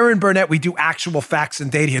 Unlike Erin Burnett, we do actual facts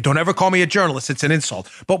and data here. Don't ever call me a journalist. It's an insult.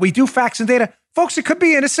 But we do facts and data. Folks, it could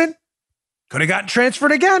be innocent. Could have gotten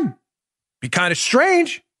transferred again. Be kind of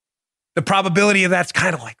strange. The probability of that's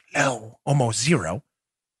kind of like low, almost zero.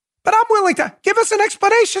 But I'm willing to give us an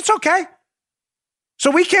explanation. It's okay.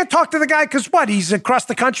 So we can't talk to the guy because what? He's across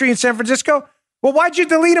the country in San Francisco? Well, why'd you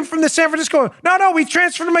delete him from the San Francisco? No, we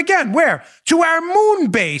transferred him again. Where? To our moon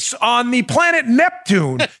base on the planet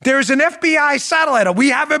Neptune. There's an FBI satellite. We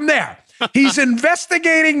have him there. He's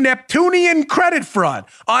investigating Neptunian credit fraud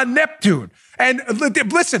on Neptune. And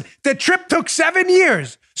listen, the trip took 7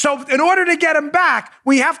 years. So in order to get him back,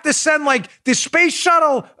 we have to send like the space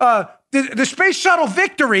shuttle, the space shuttle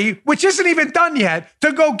Victory, which isn't even done yet,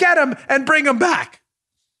 to go get him and bring him back.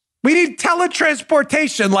 We need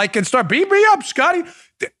teletransportation, like, and start, beam me up, Scotty.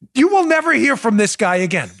 You will never hear from this guy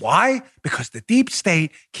again. Why? Because the deep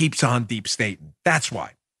state keeps on deep stating. That's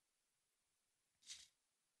why.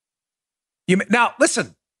 Now,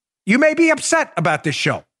 listen, you may be upset about this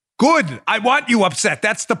show. Good. I want you upset.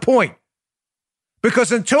 That's the point.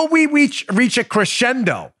 Because until we reach a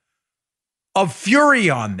crescendo of fury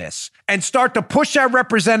on this and start to push our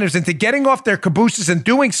representatives into getting off their cabooses and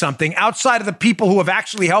doing something outside of the people who have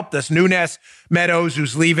actually helped us, Nunes, Meadows,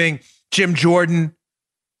 who's leaving, Jim Jordan,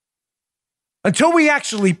 until we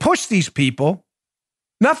actually push these people,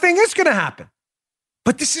 nothing is going to happen.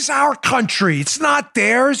 But this is our country. It's not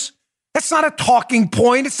theirs. That's not a talking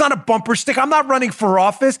point. It's not a bumper stick. I'm not running for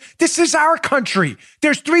office. This is our country.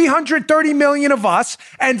 There's 330 million of us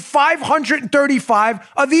and 535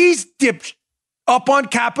 of these dips up on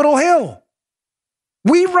Capitol Hill.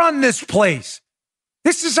 We run this place.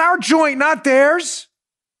 This is our joint, not theirs.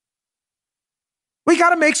 We got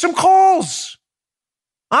to make some calls.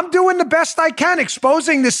 I'm doing the best I can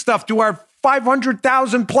exposing this stuff to our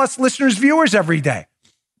 500,000 plus listeners, viewers every day.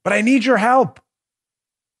 But I need your help.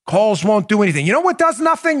 Calls won't do anything. You know what does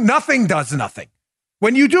nothing? Nothing does nothing.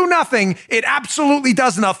 When you do nothing, it absolutely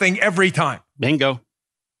does nothing every time. Bingo.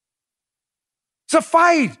 It's a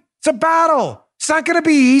fight. It's a battle. It's not going to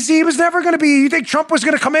be easy. It was never going to be. You think Trump was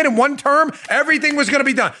going to come in one term? Everything was going to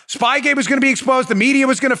be done. Spygate was going to be exposed. The media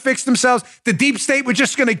was going to fix themselves. The deep state was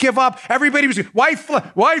just going to give up. Everybody was white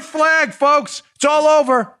flag, folks. It's all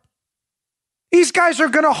over. These guys are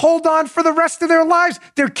going to hold on for the rest of their lives.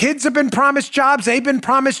 Their kids have been promised jobs. They've been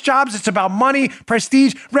promised jobs. It's about money,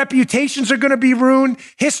 prestige. Reputations are going to be ruined.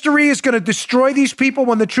 History is going to destroy these people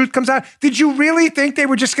when the truth comes out. Did you really think they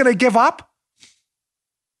were just going to give up?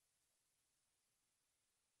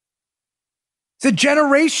 It's a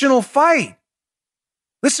generational fight.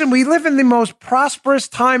 Listen, we live in the most prosperous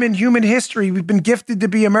time in human history. We've been gifted to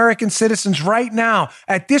be American citizens right now,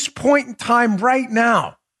 at this point in time, right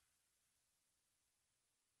now.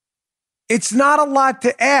 It's not a lot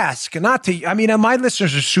to ask. My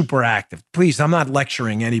listeners are super active. Please, I'm not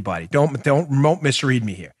lecturing anybody. Don't misread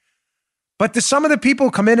me here. But to some of the people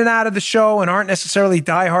who come in and out of the show and aren't necessarily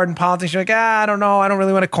diehard in politics, you're like, I don't know. I don't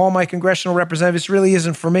really want to call my congressional representative. This really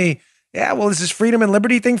isn't for me. Yeah, well, is this freedom and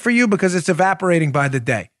liberty thing for you? Because it's evaporating by the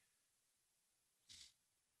day.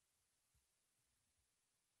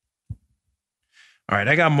 All right,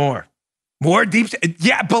 I got more. More deep.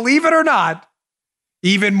 Yeah, believe it or not,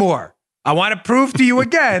 even more. I want to prove to you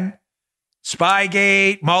again,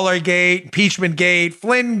 Spygate, Muellergate, Impeachmentgate,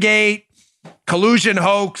 Flynnegate, collusion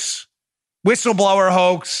hoax, whistleblower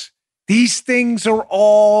hoax. These things are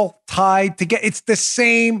all tied together. It's the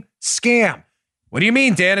same scam. What do you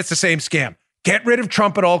mean, Dan? It's the same scam. Get rid of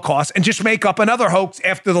Trump at all costs and just make up another hoax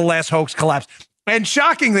after the last hoax collapsed. And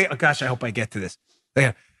shockingly, oh gosh, I hope I get to this.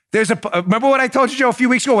 Remember what I told you, Joe, a few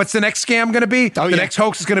weeks ago? What's the next scam going to be? The next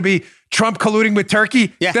hoax is going to be Trump colluding with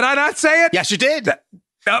Turkey. Yeah. Did I not say it? Yes, you did.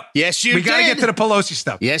 Yes, you did. We got to get to the Pelosi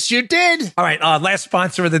stuff. Yes, you did. All right. Last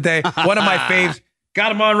sponsor of the day. One of my faves.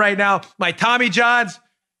 Got him on right now. My Tommy Johns.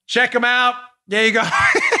 Check him out. There you go.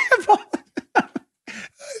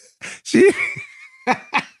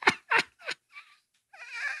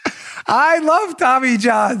 I love Tommy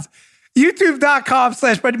Johns.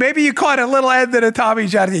 YouTube.com/Bungino. Maybe you caught a little end of the Tommy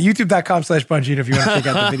John. YouTube.com/Bungino if you want to check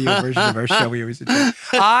out the video version of our show. We always enjoy.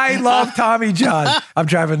 I love Tommy John. I'm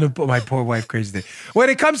driving my poor wife crazy. When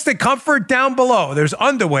it comes to comfort, down below, there's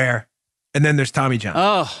underwear, and then there's Tommy John.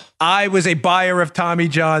 Oh, I was a buyer of Tommy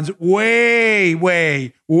John's way.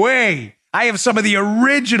 I have some of the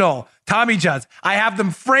original Tommy Johns. I have them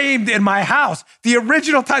framed in my house. The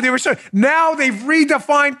original time they were so. Now they've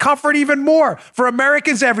redefined comfort even more for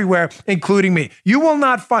Americans everywhere, including me. You will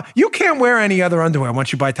not find, you can't wear any other underwear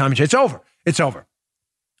once you buy Tommy John. It's over. It's over.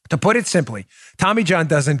 To put it simply, Tommy John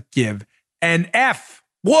doesn't give an F.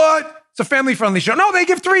 What? It's a family-friendly show. No, they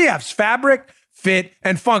give 3 Fs. Fabric, fit,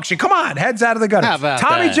 and function. Come on, heads out of the gutter. How about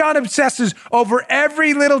Tommy that? John obsesses over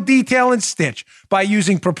every little detail and stitch by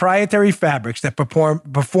using proprietary fabrics that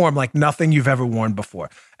perform like nothing you've ever worn before.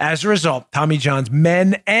 As a result, Tommy John's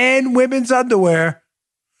men and women's underwear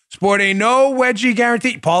sport a no wedgie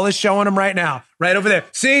guarantee. Paul is showing them right now, right over there.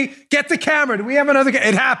 See, get the camera. Do we have another?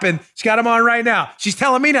 It happened. She's got them on right now. She's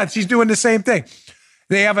telling me that she's doing the same thing.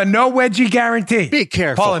 They have a no wedgie guarantee. Be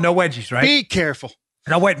careful. Paula, no wedgies, right? Be careful.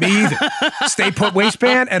 No, wait, me either. Stay put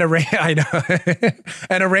waistband and I know,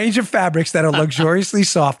 and a range of fabrics that are luxuriously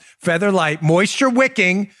soft, feather light, moisture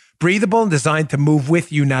wicking, breathable, and designed to move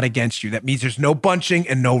with you, not against you. That means there's no bunching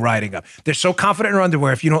and no riding up. They're so confident in their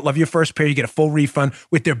underwear. If you don't love your first pair, you get a full refund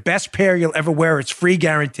with their best pair you'll ever wear. It's free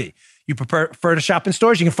guarantee. You prefer to shop in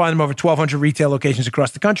stores? You can find them over 1,200 retail locations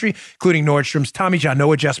across the country, including Nordstrom's. Tommy John,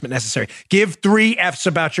 no adjustment necessary. Give 3 Fs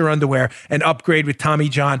about your underwear and upgrade with Tommy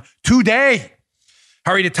John today.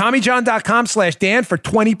 Hurry to TommyJohn.com/Dan for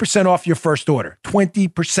 20% off your first order.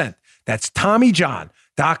 20%. That's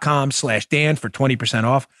TommyJohn.com/Dan for 20%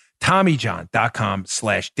 off.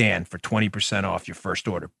 TommyJohn.com/Dan for 20% off your first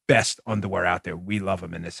order. Best underwear out there. We love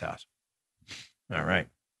them in this house. All right.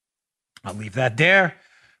 I'll leave that there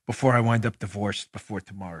before I wind up divorced before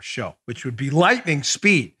tomorrow's show, which would be lightning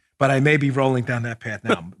speed, but I may be rolling down that path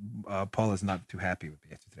now. Paula's not too happy with me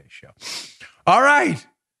after today's show. All right.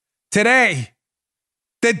 Today,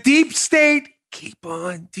 the deep state, keep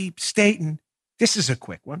on deep stating. This is a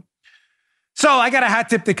quick one. So I got a hat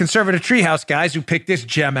tip to conservative treehouse guys who picked this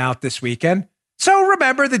gem out this weekend. So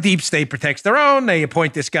remember, the deep state protects their own. They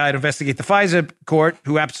appoint this guy to investigate the FISA court,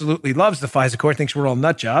 who absolutely loves the FISA court, thinks we're all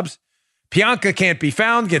nut jobs. Pianka can't be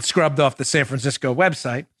found, gets scrubbed off the San Francisco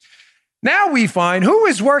website. Now we find who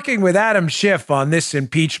is working with Adam Schiff on this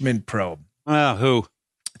impeachment probe. Who?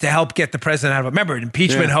 To help get the president out of it. Remember,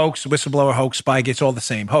 impeachment hoax, whistleblower hoax, Spygate's all the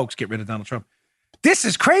same hoax. Get rid of Donald Trump. This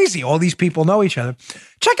is crazy. All these people know each other.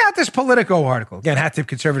 Check out this Politico article. Again, hat tip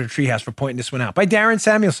conservative treehouse for pointing this one out. By Darren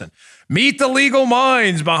Samuelson. Meet the legal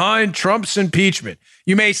minds behind Trump's impeachment.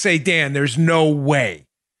 You may say, Dan, there's no way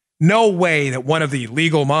that one of the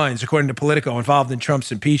legal minds, according to Politico, involved in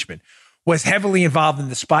Trump's impeachment was heavily involved in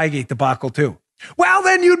the Spygate debacle too. Well,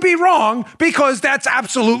 then you'd be wrong, because that's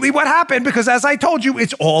absolutely what happened, because as I told you,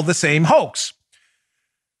 it's all the same hoax.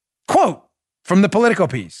 Quote from the Politico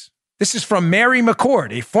piece. This is from Mary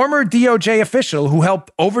McCord, a former DOJ official who helped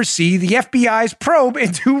oversee the FBI's probe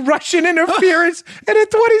into Russian interference in a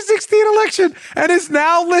 2016 election and is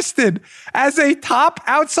now listed as a top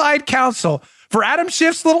outside counsel for Adam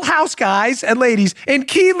Schiff's little house guys and ladies in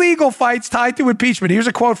key legal fights tied to impeachment. Here's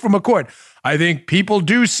a quote from McCord. I think people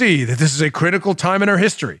do see that this is a critical time in our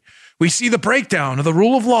history. We see the breakdown of the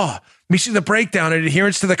rule of law. We see the breakdown in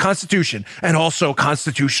adherence to the Constitution and also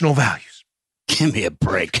constitutional values. Give me a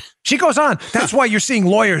break. She goes on. That's why you're seeing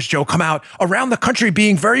lawyers, Joe, come out around the country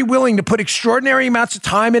being very willing to put extraordinary amounts of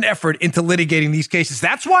time and effort into litigating these cases.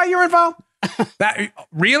 That's why you're involved? That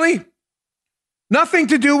really? Nothing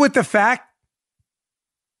to do with the fact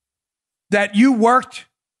that you worked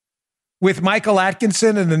with Michael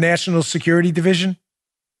Atkinson in the National Security Division?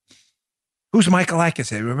 Who's Michael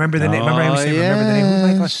Atkinson? Remember the name? Remember the name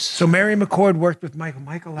of Michael? So Mary McCord worked with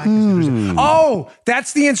Michael Atkinson. Oh,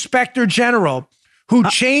 that's the Inspector General who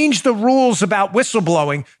changed the rules about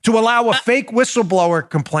whistleblowing to allow a fake whistleblower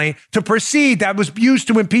complaint to proceed that was used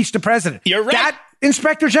to impeach the president. You're right. That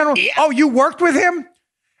Inspector General? Yeah. Oh, you worked with him?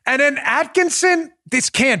 And then Atkinson? This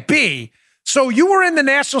can't be. So you were in the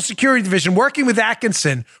National Security Division working with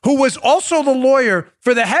Atkinson, who was also the lawyer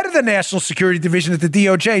for the head of the National Security Division at the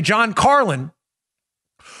DOJ, John Carlin,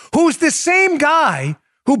 who's the same guy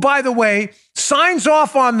who, by the way, signs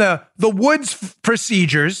off on the Woods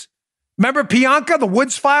procedures. Remember Pianka, the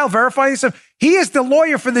Woods file, verifying stuff? He is the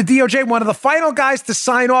lawyer for the DOJ. One of the final guys to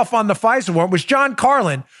sign off on the FISA warrant was John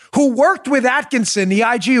Carlin, who worked with Atkinson, the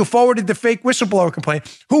IG who forwarded the fake whistleblower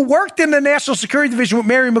complaint, who worked in the National Security Division with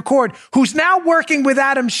Mary McCord, who's now working with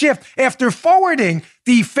Adam Schiff after forwarding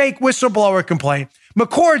the fake whistleblower complaint.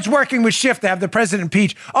 McCord's working with Schiff to have the president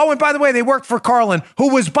impeached. Oh, and by the way, they worked for Carlin,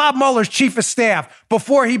 who was Bob Mueller's chief of staff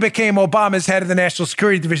before he became Obama's head of the National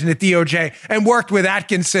Security Division at DOJ, and worked with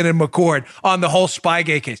Atkinson and McCord on the whole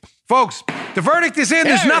Spygate case. Folks, the verdict is in.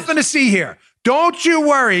 There's nothing to see here. Don't you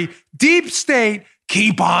worry. Deep state,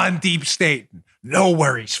 keep on deep state. No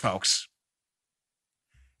worries, folks.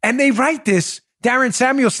 And they write this, Darren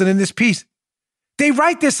Samuelson in this piece, they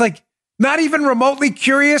write this like not even remotely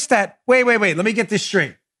curious that, wait, let me get this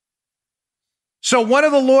straight. So one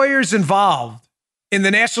of the lawyers involved in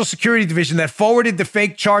the National Security Division that forwarded the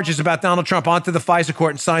fake charges about Donald Trump onto the FISA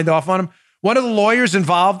court and signed off on them, one of the lawyers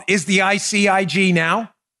involved is the ICIG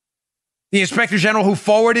now, the Inspector General who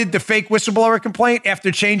forwarded the fake whistleblower complaint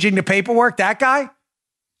after changing the paperwork, that guy.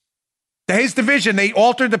 His division, they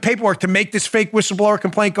altered the paperwork to make this fake whistleblower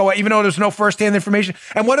complaint go, even though there's no firsthand information.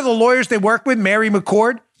 And one of the lawyers they work with, Mary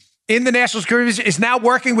McCord, in the National Security Division, is now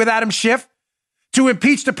working with Adam Schiff to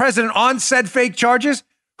impeach the president on said fake charges,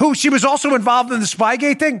 who she was also involved in the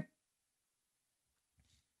Spygate thing.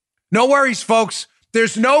 No worries, folks.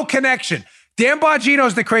 There's no connection. Dan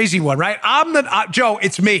Bongino's the crazy one, right? I'm the Joe.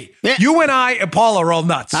 It's me. Yeah. You and I and Paul are all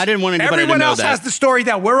nuts. I didn't want anybody Everyone to know else that. has the story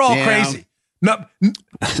that we're all crazy. No,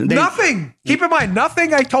 nothing. Keep in mind,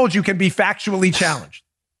 nothing I told you can be factually challenged.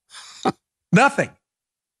 Nothing.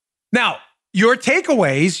 Now, your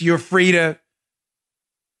takeaways, you're free to.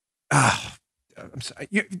 I'm sorry.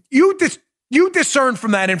 You discern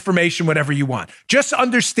from that information whatever you want. Just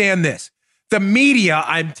understand this: the media,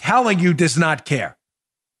 I'm telling you, does not care.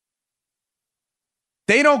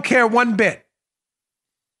 They don't care one bit.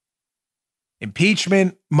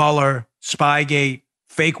 Impeachment, Mueller, Spygate,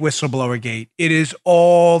 fake whistleblower gate. It is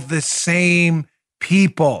all the same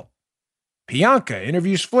people. Pianka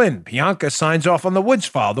interviews Flynn. Pianka signs off on the Woods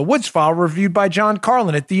file. The Woods file reviewed by John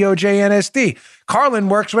Carlin at DOJ NSD. Carlin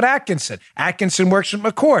works with Atkinson. Atkinson works with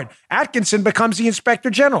McCord. Atkinson becomes the Inspector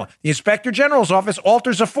General. The Inspector General's office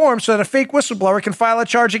alters a form so that a fake whistleblower can file a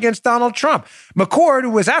charge against Donald Trump. McCord, who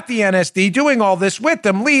was at the NSD doing all this with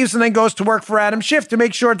them, leaves and then goes to work for Adam Schiff to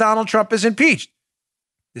make sure Donald Trump is impeached.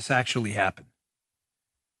 This actually happened.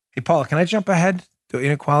 Hey, Paula, can I jump ahead to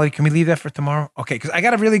inequality? Can we leave that for tomorrow? Okay, because I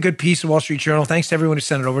got a really good piece of Wall Street Journal. Thanks to everyone who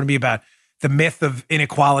sent it over to me about the myth of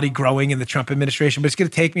inequality growing in the Trump administration. But it's going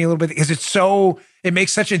to take me a little bit because it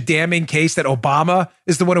makes such a damning case that Obama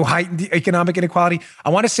is the one who heightened the economic inequality. I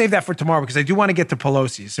want to save that for tomorrow because I do want to get to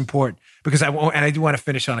Pelosi. It's important because I do want to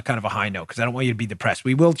finish on a kind of a high note because I don't want you to be depressed.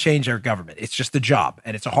 We will change our government. It's just a job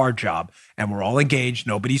and it's a hard job and we're all engaged.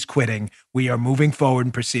 Nobody's quitting. We are moving forward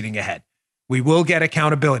and proceeding ahead. We will get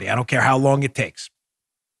accountability. I don't care how long it takes.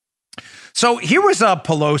 So here was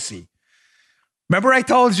Pelosi. Remember I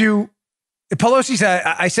told you, Pelosi said,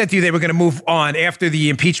 I said to you they were going to move on after the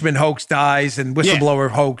impeachment hoax dies and whistleblower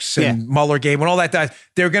hoax and Mueller game. When all that dies,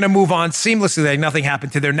 they're going to move on seamlessly. Like nothing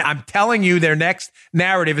happened to their, I'm telling you, their next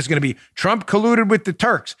narrative is going to be Trump colluded with the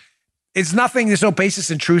Turks. It's nothing. There's no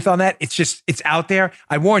basis in truth on that. It's just, it's out there.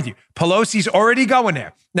 I warned you. Pelosi's already going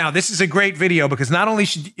there. Now, this is a great video because not only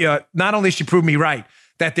she proved me right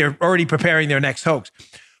that they're already preparing their next hoax,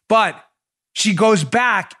 but she goes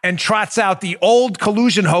back and trots out the old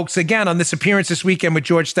collusion hoax again on this appearance this weekend with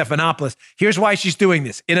George Stephanopoulos. Here's why she's doing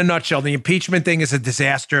this. In a nutshell, the impeachment thing is a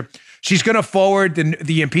disaster. She's going to forward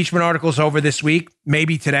the impeachment articles over this week,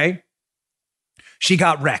 maybe today. She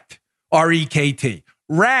got wrecked. R-E-K-T.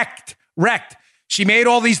 Wrecked. She made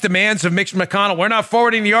all these demands of Mitch McConnell. We're not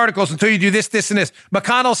forwarding the articles until you do this, this, and this.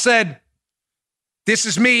 McConnell said, this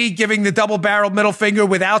is me giving the double-barreled middle finger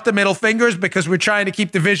without the middle fingers because we're trying to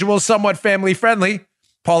keep the visuals somewhat family-friendly.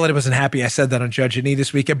 Paulette wasn't happy I said that on Judge and E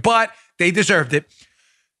this weekend, but they deserved it.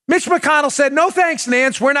 Mitch McConnell said, no thanks,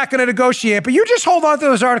 Nance. We're not going to negotiate, but you just hold on to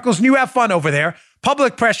those articles and you have fun over there.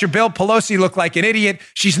 Public pressure built. Pelosi looked like an idiot.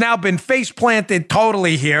 She's now been face-planted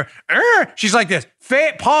totally here. She's like this.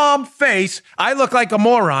 Palm face. I look like a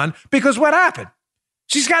moron because what happened?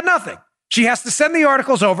 She's got nothing. She has to send the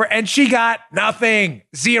articles over and she got nothing.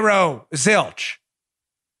 Zero. Zilch.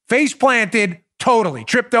 Face-planted totally.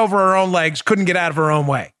 Tripped over her own legs. Couldn't get out of her own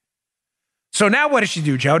way. So now what does she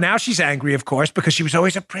do, Joe? Now she's angry, of course, because she was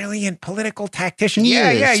always a brilliant political tactician.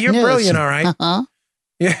 Yes, you're brilliant, all right. Uh-huh.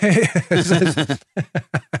 Yeah.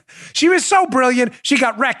 She was so brilliant. She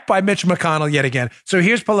got wrecked by Mitch McConnell yet again. So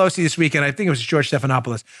here's Pelosi this weekend. I think it was George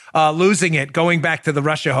Stephanopoulos losing it, going back to the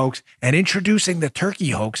Russia hoax and introducing the Turkey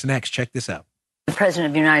hoax next. Check this out. The President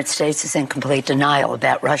of the United States is in complete denial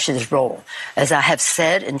about Russia's role. As I have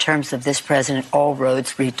said, in terms of this president, all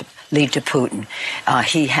roads lead to Putin.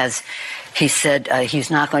 He said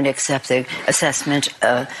he's not going to accept the assessment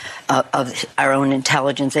of our own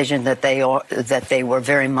intelligence agent that they were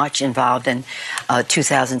very much involved in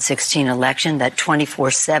 2016 election, that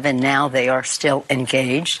 24/7 now they are still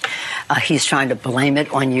engaged. He's trying to blame it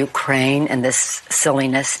on Ukraine and this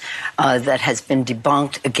silliness that has been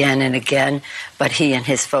debunked again and again but he and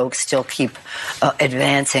his folks still keep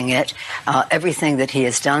advancing it. Everything that he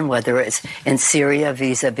has done, whether it's in Syria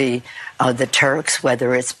vis-a-vis the Turks,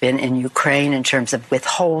 whether it's been in Ukraine in terms of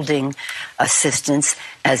withholding assistance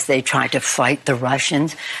as they try to fight the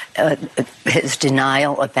Russians, his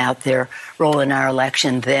denial about their role in our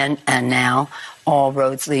election then and now, all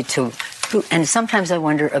roads lead to. And sometimes I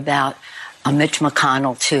wonder about Mitch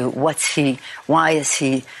McConnell, too. Why is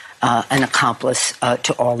he an accomplice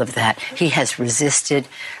to all of that? He has resisted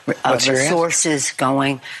resources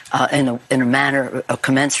going in a manner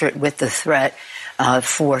commensurate with the threat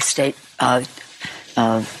for state not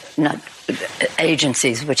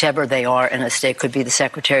agencies, whichever they are in a state, could be the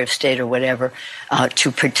Secretary of State or whatever,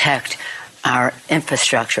 to protect our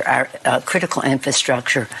infrastructure, our critical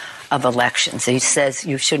infrastructure of elections. He says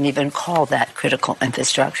you shouldn't even call that critical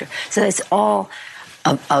infrastructure. So it's all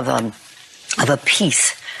of a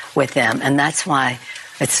piece with them, and that's why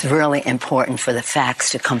it's really important for the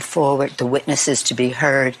facts to come forward, the witnesses to be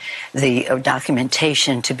heard, the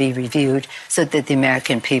documentation to be reviewed, so that the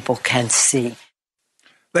American people can see.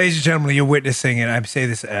 Ladies and gentlemen, you're witnessing, and I say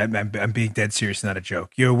this, I'm being dead serious, not a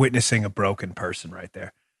joke. You're witnessing a broken person right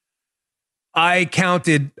there. I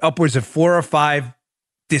counted upwards of 4 or 5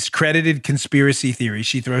 discredited conspiracy theories.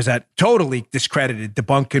 She throws out totally discredited,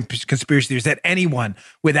 debunked conspiracy theories that anyone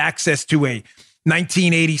with access to a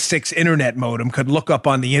 1986 internet modem could look up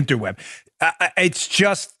on the interweb. It's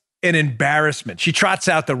just an embarrassment. She trots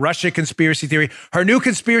out the Russia conspiracy theory. Her new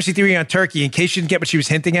conspiracy theory on Turkey, in case you didn't get what she was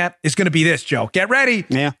hinting at, is going to be this, Joe. Get ready.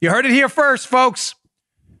 Yeah. You heard it here first, folks.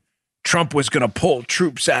 Trump was going to pull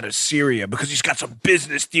troops out of Syria because he's got some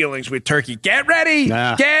business dealings with Turkey. Get ready.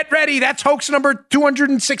 Nah. Get ready. That's hoax number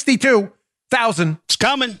 262,000. It's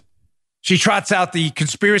coming. She trots out the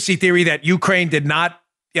conspiracy theory that Ukraine did not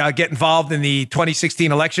get involved in the 2016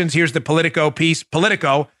 elections. Here's the Politico piece.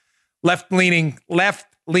 Politico, left-leaning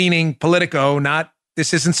Politico,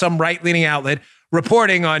 this isn't some right-leaning outlet,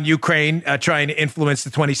 reporting on Ukraine trying to influence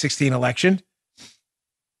the 2016 election.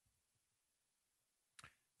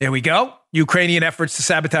 There we go. Ukrainian efforts to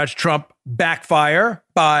sabotage Trump backfire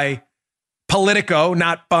by Politico,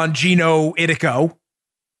 not Bongino Itico.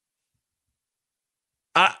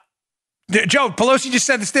 Joe, Pelosi just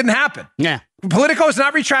said this didn't happen. Yeah. Politico has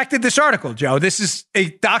not retracted this article, Joe. This is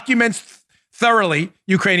documents thoroughly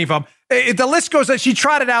Ukrainian film. The list goes, she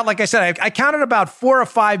trotted out, like I said, I counted about 4 or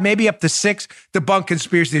 5, maybe up to 6 debunked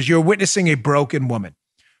conspiracies. You're witnessing a broken woman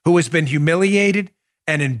who has been humiliated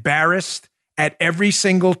and embarrassed at every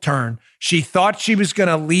single turn. She thought she was going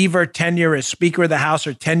to leave her tenure as Speaker of the House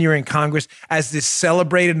or tenure in Congress as this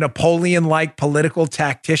celebrated Napoleon-like political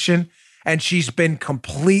tactician, and she's been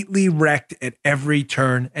completely wrecked at every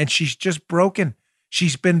turn, and she's just broken. She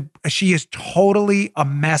is totally a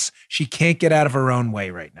mess. She can't get out of her own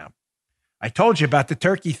way right now. I told you about the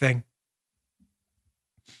Turkey thing.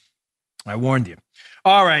 I warned you.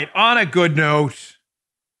 All right, on a good note,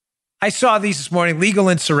 I saw these this morning. Legal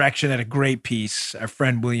Insurrection had a great piece. Our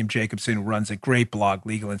friend William Jacobson, who runs a great blog,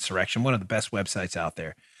 Legal Insurrection, one of the best websites out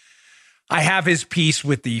there. I have his piece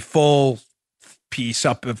with the full piece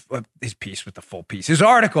up of his piece with the full piece. His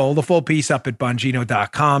article, the full piece up at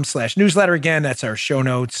bongino.com/newsletter. Again, that's our show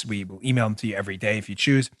notes. We will email them to you every day if you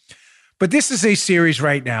choose. But this is a series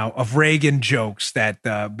right now of Reagan jokes that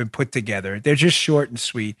have been put together. They're just short and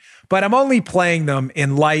sweet, but I'm only playing them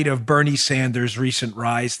in light of Bernie Sanders' recent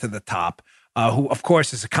rise to the top, who, of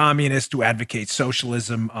course, is a communist who advocates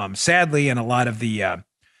socialism, sadly, and a lot of the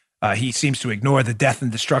he seems to ignore the death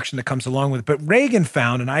and destruction that comes along with it. But Reagan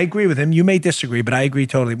found, and I agree with him, you may disagree, but I agree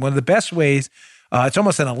totally, one of the best ways, it's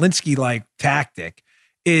almost an Alinsky-like tactic,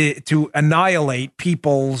 to annihilate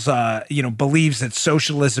people's, beliefs that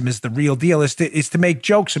socialism is the real deal, is to make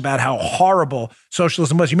jokes about how horrible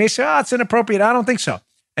socialism was. You may say, it's inappropriate. I don't think so.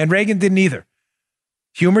 And Reagan didn't either.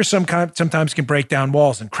 Humor sometimes can break down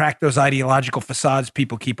walls and crack those ideological facades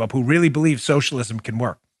people keep up who really believe socialism can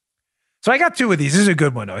work. So I got 2 of these. This is a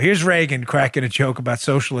good one, though. Here's Reagan cracking a joke about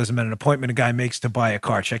socialism and an appointment a guy makes to buy a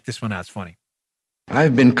car. Check this one out. It's funny.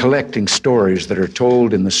 I've been collecting stories that are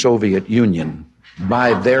told in the Soviet Union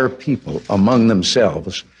by their people among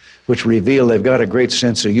themselves, which reveal they've got a great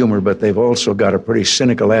sense of humor, but they've also got a pretty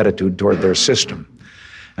cynical attitude toward their system.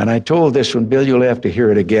 And I told this one, Bill, you'll have to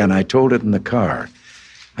hear it again. I told it in the car.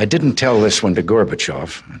 I didn't tell this one to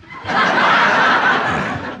Gorbachev.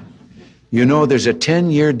 You know, there's a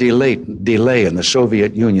 10-year delay in the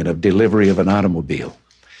Soviet Union of delivery of an automobile.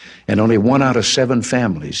 And only 1 out of 7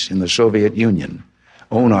 families in the Soviet Union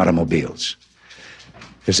own automobiles.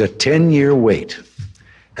 There's a 10-year wait.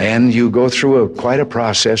 And you go through quite a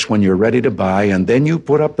process when you're ready to buy, and then you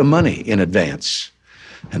put up the money in advance.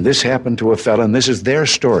 And this happened to a fella, and this is their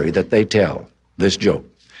story that they tell, this joke,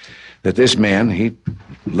 that this man, he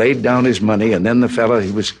laid down his money, and then the fella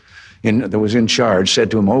that was in charge said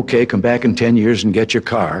to him, okay, come back in 10 years and get your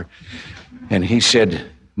car. And he said,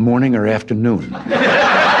 morning or afternoon?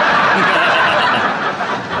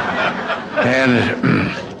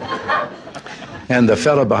 And the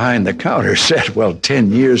fellow behind the counter said, well,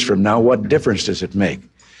 10 years from now, what difference does it make?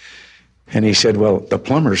 And he said, well, the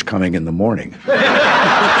plumber's coming in the morning.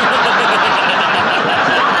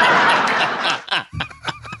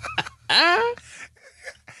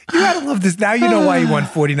 You gotta love this. Now you know why he won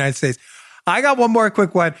 49 states. I got one more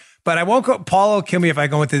quick one, but I won't go. Paul will kill me if I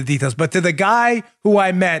go into the details. But to the guy who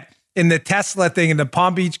I met in the Tesla thing in the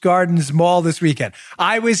Palm Beach Gardens Mall this weekend,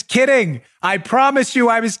 I was kidding. I promise you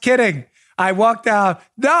I was kidding. I walked out.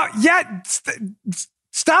 No,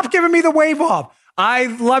 stop giving me the wave off. I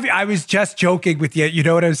love you. I was just joking with you. You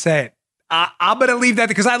know what I'm saying? I'm going to leave that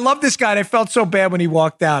because I love this guy. And I felt so bad when he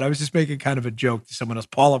walked out. I was just making kind of a joke to someone else.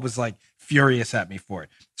 Paula was like furious at me for it.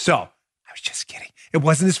 So I was just kidding. It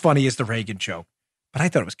wasn't as funny as the Reagan joke, but I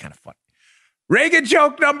thought it was kind of funny. Reagan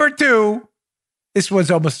joke number 2. This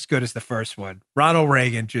one's almost as good as the first one. Ronald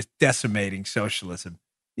Reagan just decimating socialism.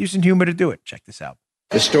 Using humor to do it. Check this out.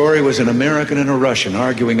 The story was an American and a Russian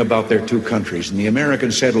arguing about their two countries. And the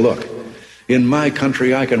American said, look, in my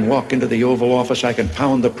country, I can walk into the Oval Office, I can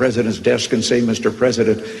pound the president's desk and say, Mr.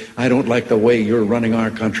 President, I don't like the way you're running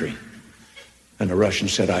our country. And the Russian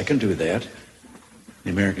said, I can do that. The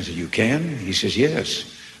American said, you can? He says,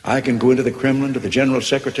 yes. I can go into the Kremlin to the General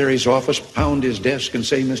Secretary's office, pound his desk and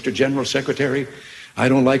say, Mr. General Secretary, I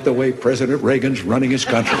don't like the way President Reagan's running his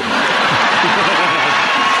country.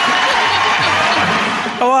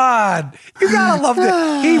 Come on. You gotta love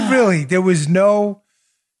that. He really, there was no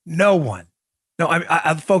one. No,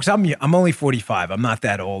 I folks, I'm only 45. I'm not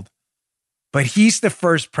that old. But he's the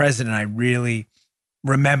first president I really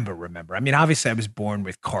remember. I mean, obviously I was born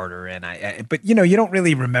with Carter but you don't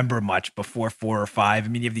really remember much before 4 or 5. I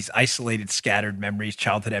mean, you have these isolated, scattered memories,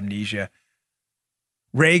 childhood amnesia.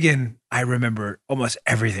 Reagan, I remember almost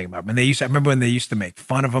everything about him. I remember when they used to make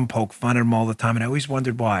fun of him, poke fun at him all the time. And I always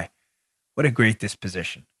wondered why. What a great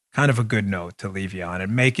disposition. Kind of a good note to leave you on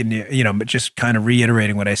and making you, but just kind of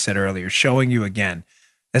reiterating what I said earlier, showing you again,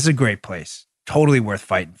 that's a great place. Totally worth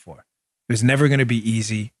fighting for. It was never going to be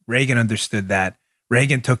easy. Reagan understood that.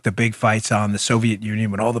 Reagan took the big fights on the Soviet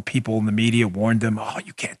Union when all the people in the media warned them, oh,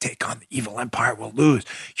 you can't take on the evil empire, we'll lose.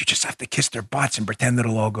 You just have to kiss their butts and pretend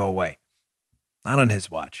it'll all go away. Not on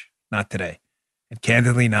his watch. Not today. And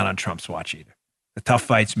candidly, not on Trump's watch either. The tough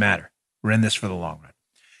fights matter. We're in this for the long run.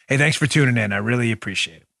 Hey, thanks for tuning in. I really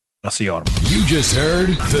appreciate it. I'll see you all tomorrow. You just heard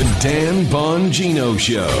the Dan Bongino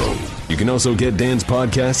Show. You can also get Dan's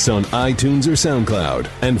podcasts on iTunes or SoundCloud.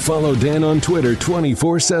 And follow Dan on Twitter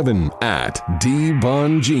 24/7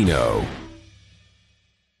 @DBongino.